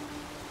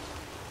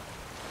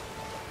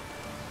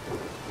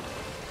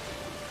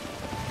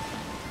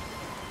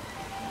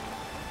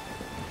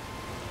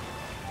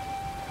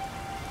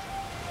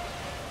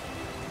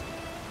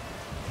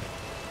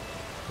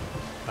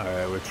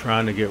 Alright, we're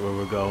trying to get where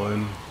we're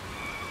going.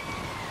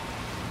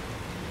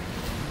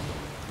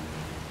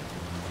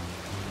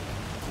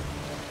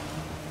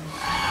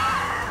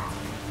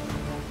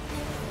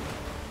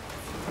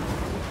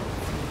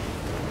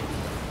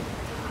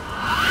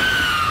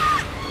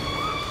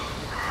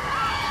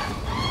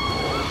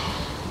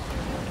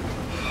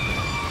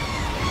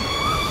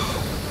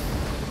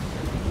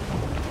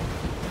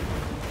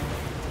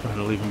 Trying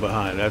to leave him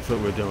behind. That's what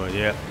we're doing,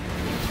 yep.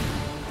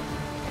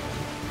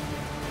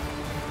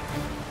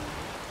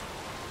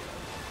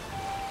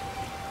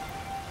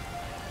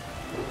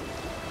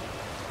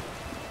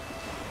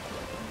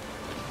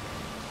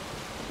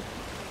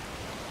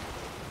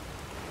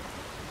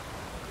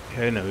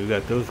 Okay, now we've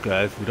got those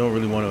guys. We don't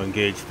really want to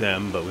engage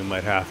them, but we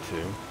might have to.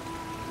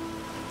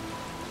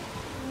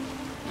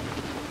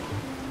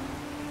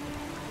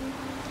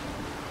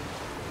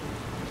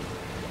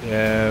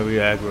 Yeah, we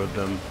aggroed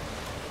them.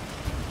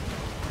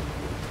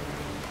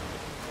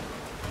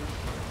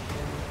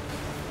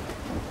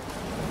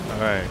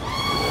 Alright.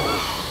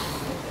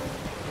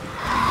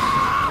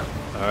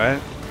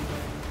 Alright.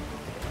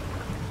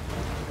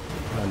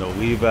 Trying to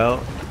weave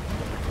out.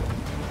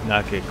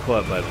 Not get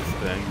caught by this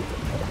thing.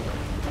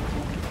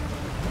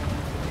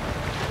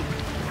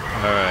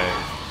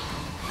 Alright.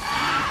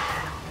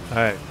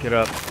 Alright, get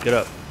up, get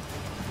up.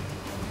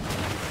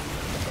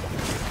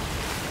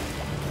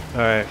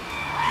 Alright.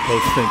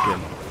 Boat's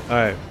sinking.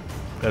 Alright.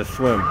 Gotta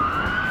swim.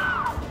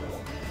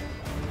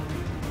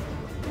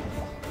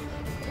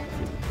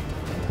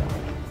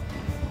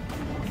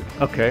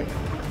 Okay.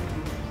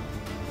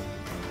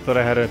 Thought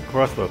I had a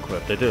crossbow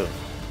equipped. I do.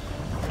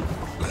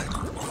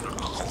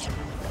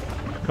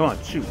 Come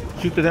on, shoot.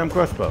 Shoot the damn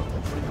crossbow.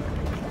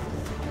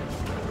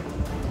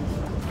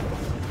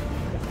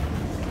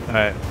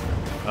 Alright.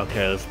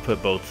 Okay, let's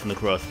put bolts in the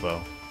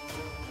crossbow.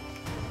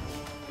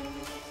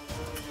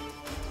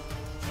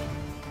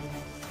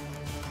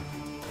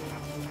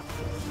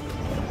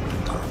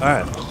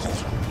 Alright.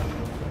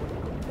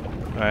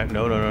 Alright,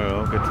 no.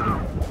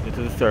 Get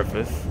to the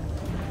surface.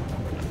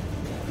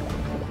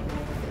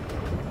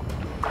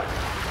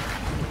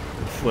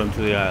 Swim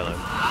to the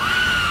island.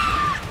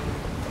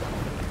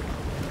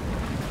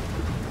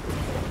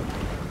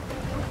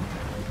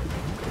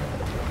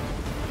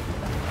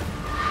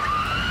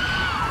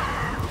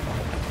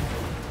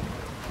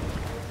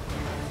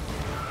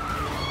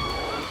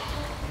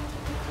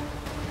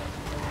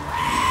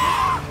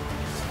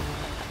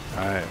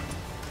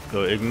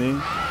 So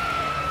Igni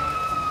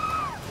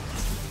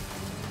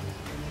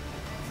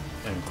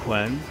and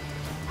Quen.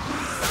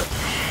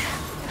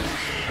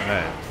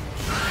 Alright.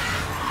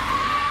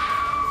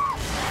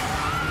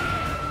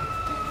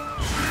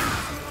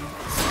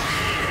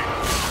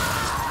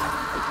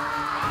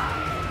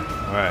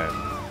 Alright.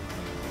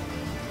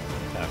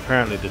 Now,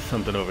 apparently there's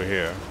something over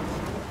here.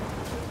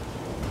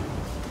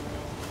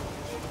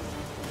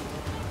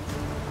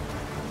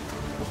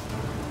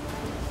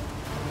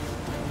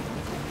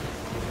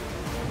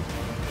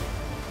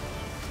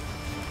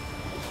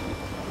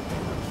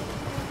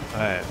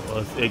 Alright, well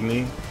it's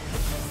Igni.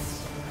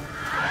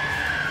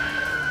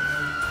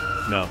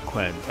 No,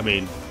 Quen. I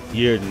mean,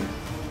 Yrden.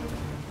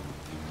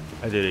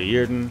 I did a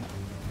Yrden.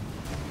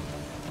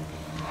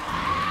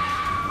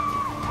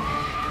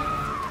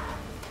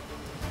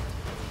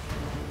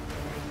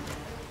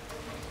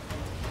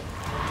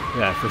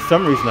 Yeah, for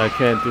some reason I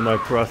can't do my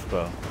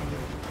crossbow.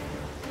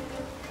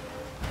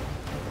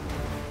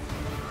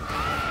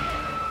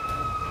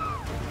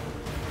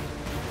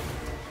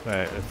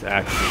 Alright, it's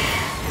action.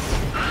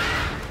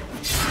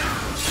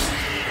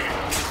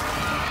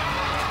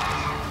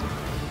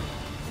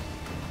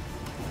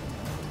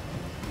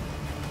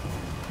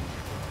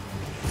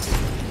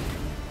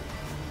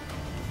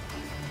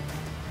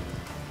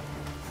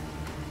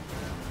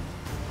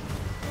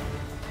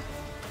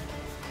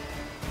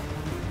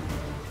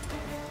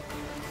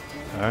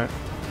 Alright.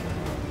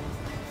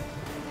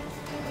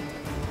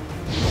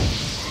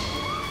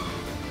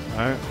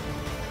 Alright.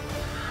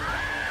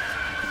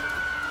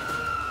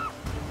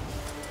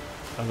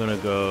 I'm gonna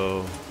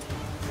go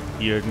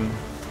Yrden.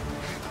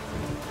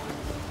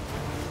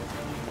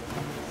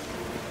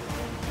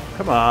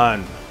 Come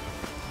on.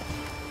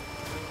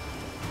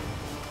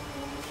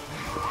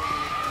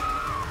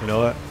 You know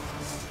what?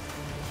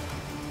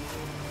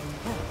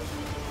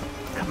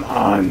 Come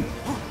on.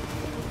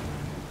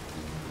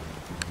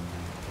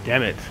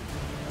 Damn it.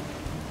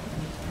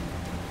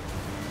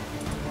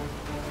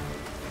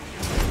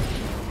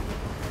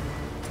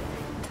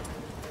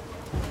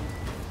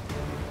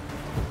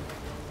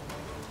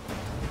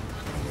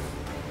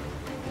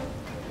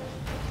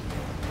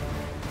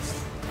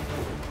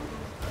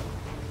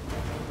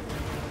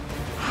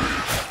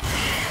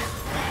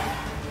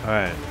 All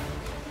right.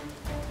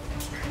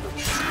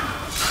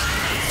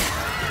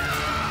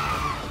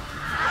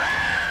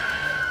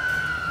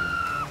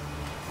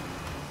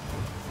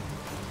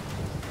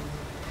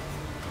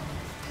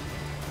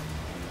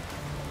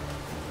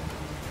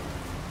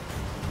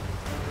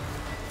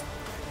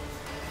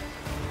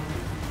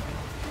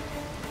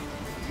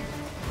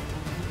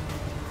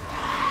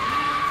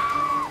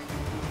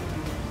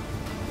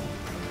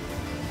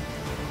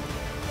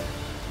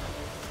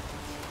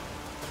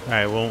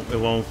 Alright, it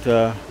won't,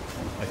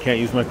 I can't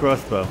use my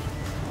crossbow.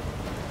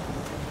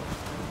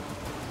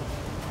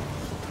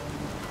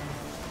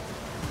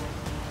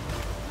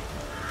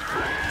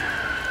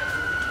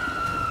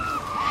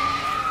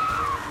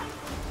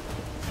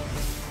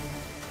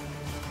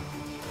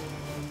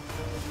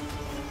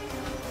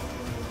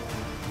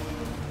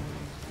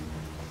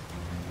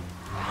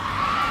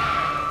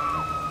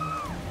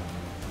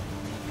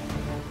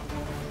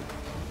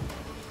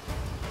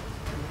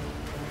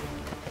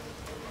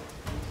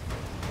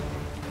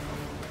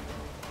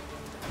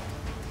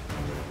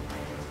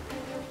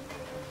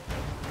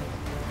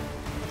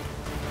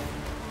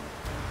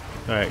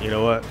 Alright, you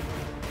know what?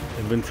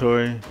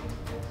 Inventory.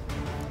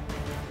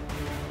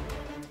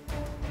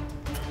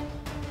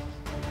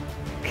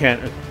 Can't.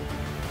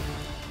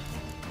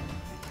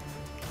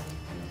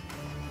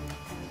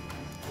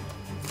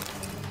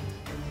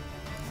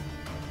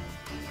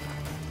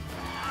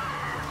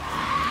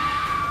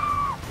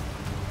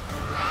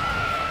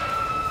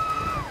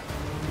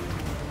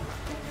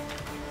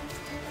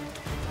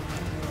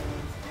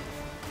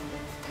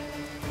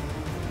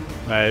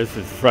 Alright, this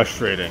is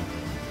frustrating.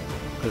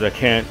 Because I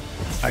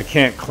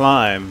can't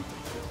climb.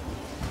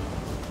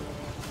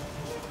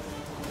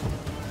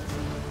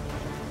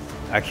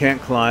 I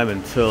can't climb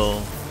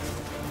until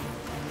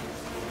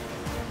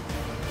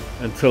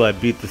I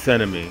beat this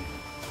enemy.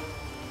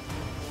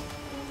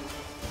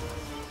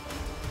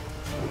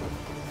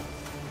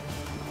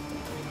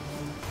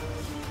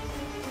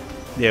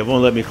 Yeah, it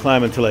won't let me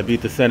climb until I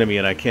beat this enemy,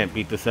 and I can't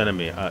beat this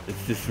enemy.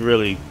 It's just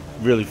really,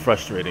 really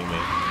frustrating me.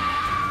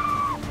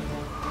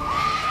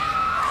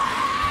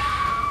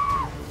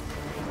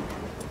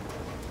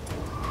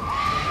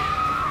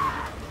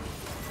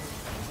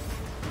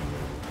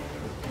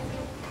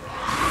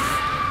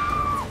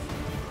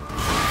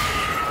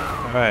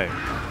 Alright,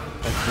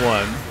 that's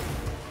one.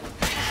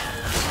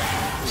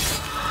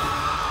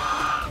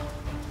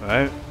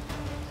 Alright.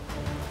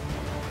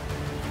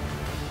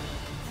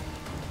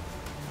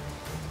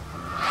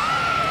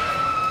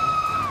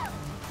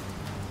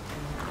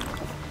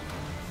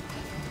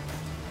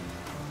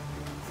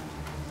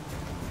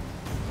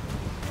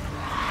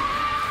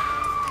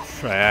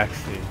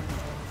 Triaxi.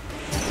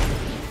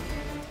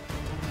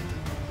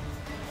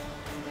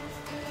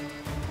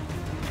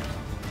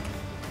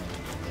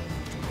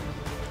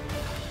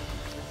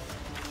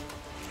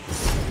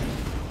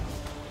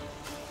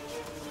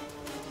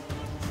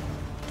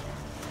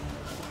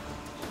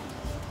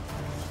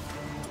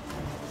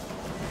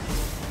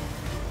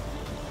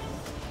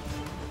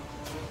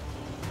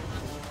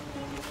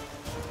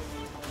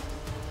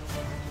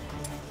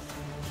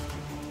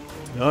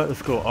 know what?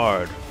 Let's go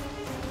hard.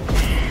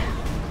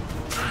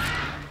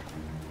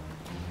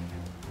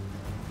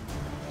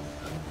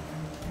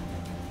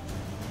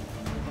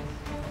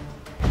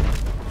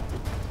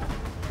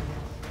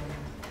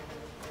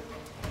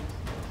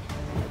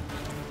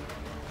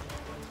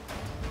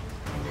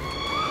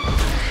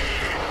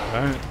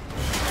 Alright.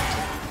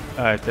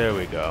 Alright, there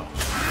we go.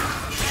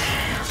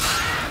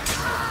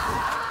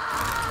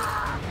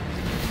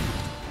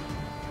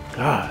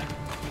 God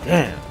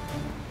damn.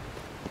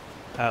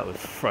 That was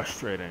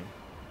frustrating.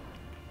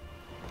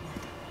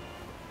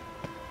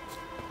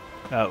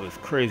 That was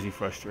crazy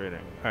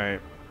frustrating.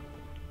 Alright.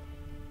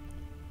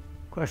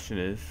 Question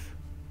is,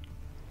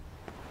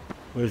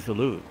 where's the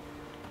loot?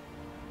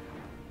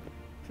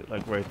 Is it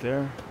like right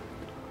there?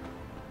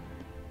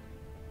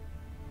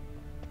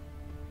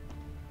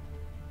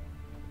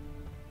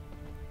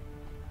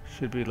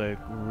 Should be like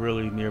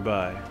really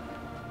nearby.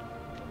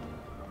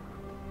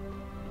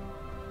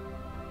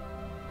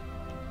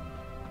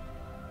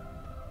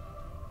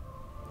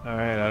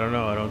 Alright, I don't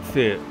know, I don't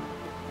see it.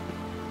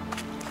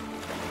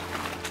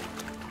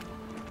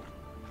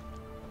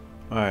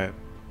 Alright,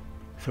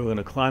 so we're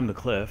gonna climb the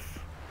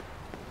cliff.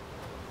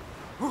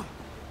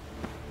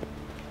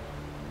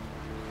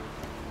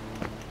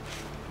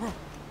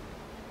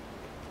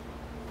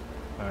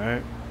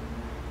 Alright.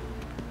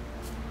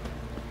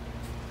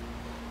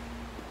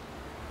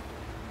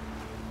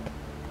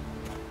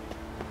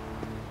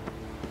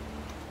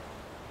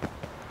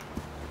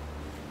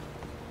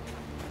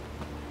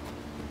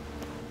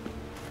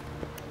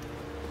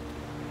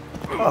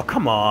 Oh,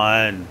 come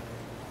on.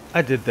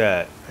 I did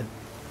that.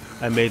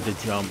 I made the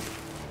jump.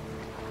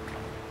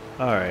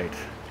 Alright.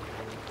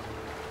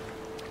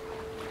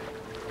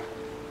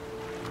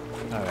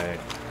 Alright.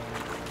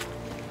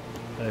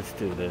 Let's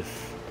do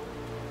this.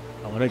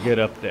 I want to get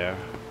up there.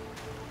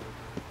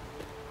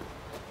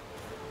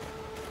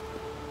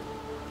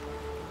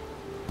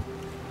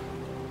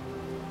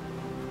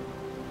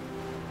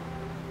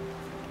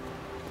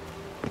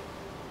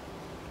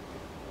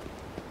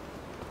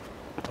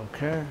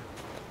 Okay.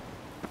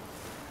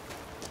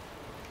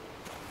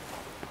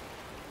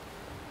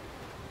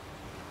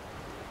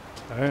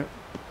 Alright.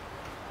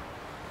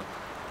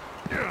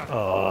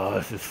 Oh,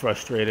 this is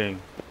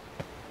frustrating.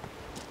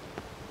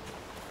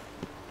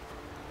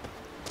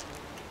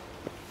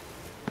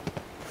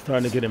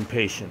 Starting to get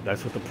impatient.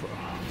 That's what the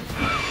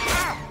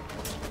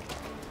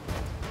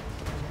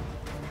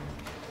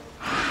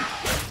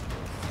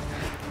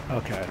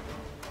Okay.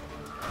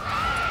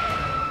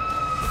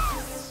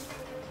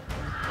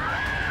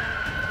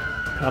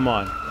 Come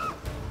on.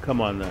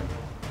 Come on then.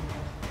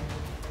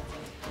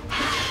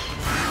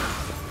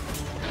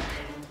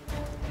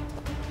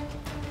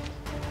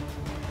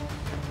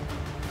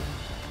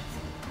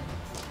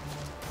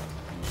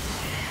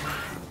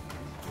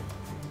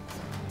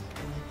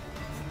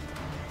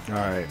 All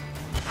right.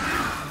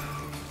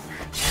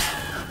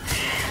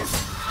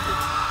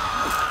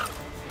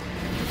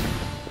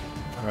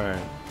 All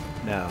right.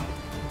 Now.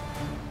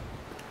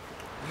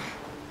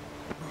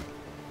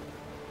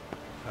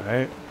 All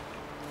right.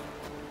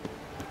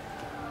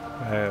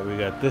 All right, we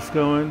got this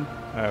going.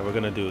 All right, we're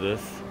going to do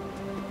this.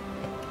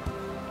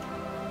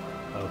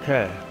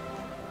 Okay.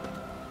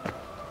 All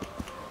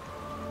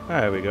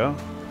right, we go.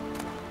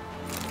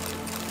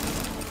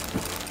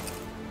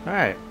 All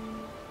right.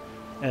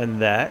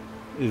 And that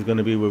is going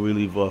to be where we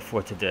leave off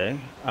for today.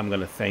 I'm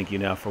going to thank you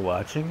now for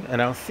watching,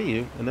 and I'll see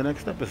you in the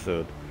next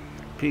episode.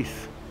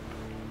 Peace.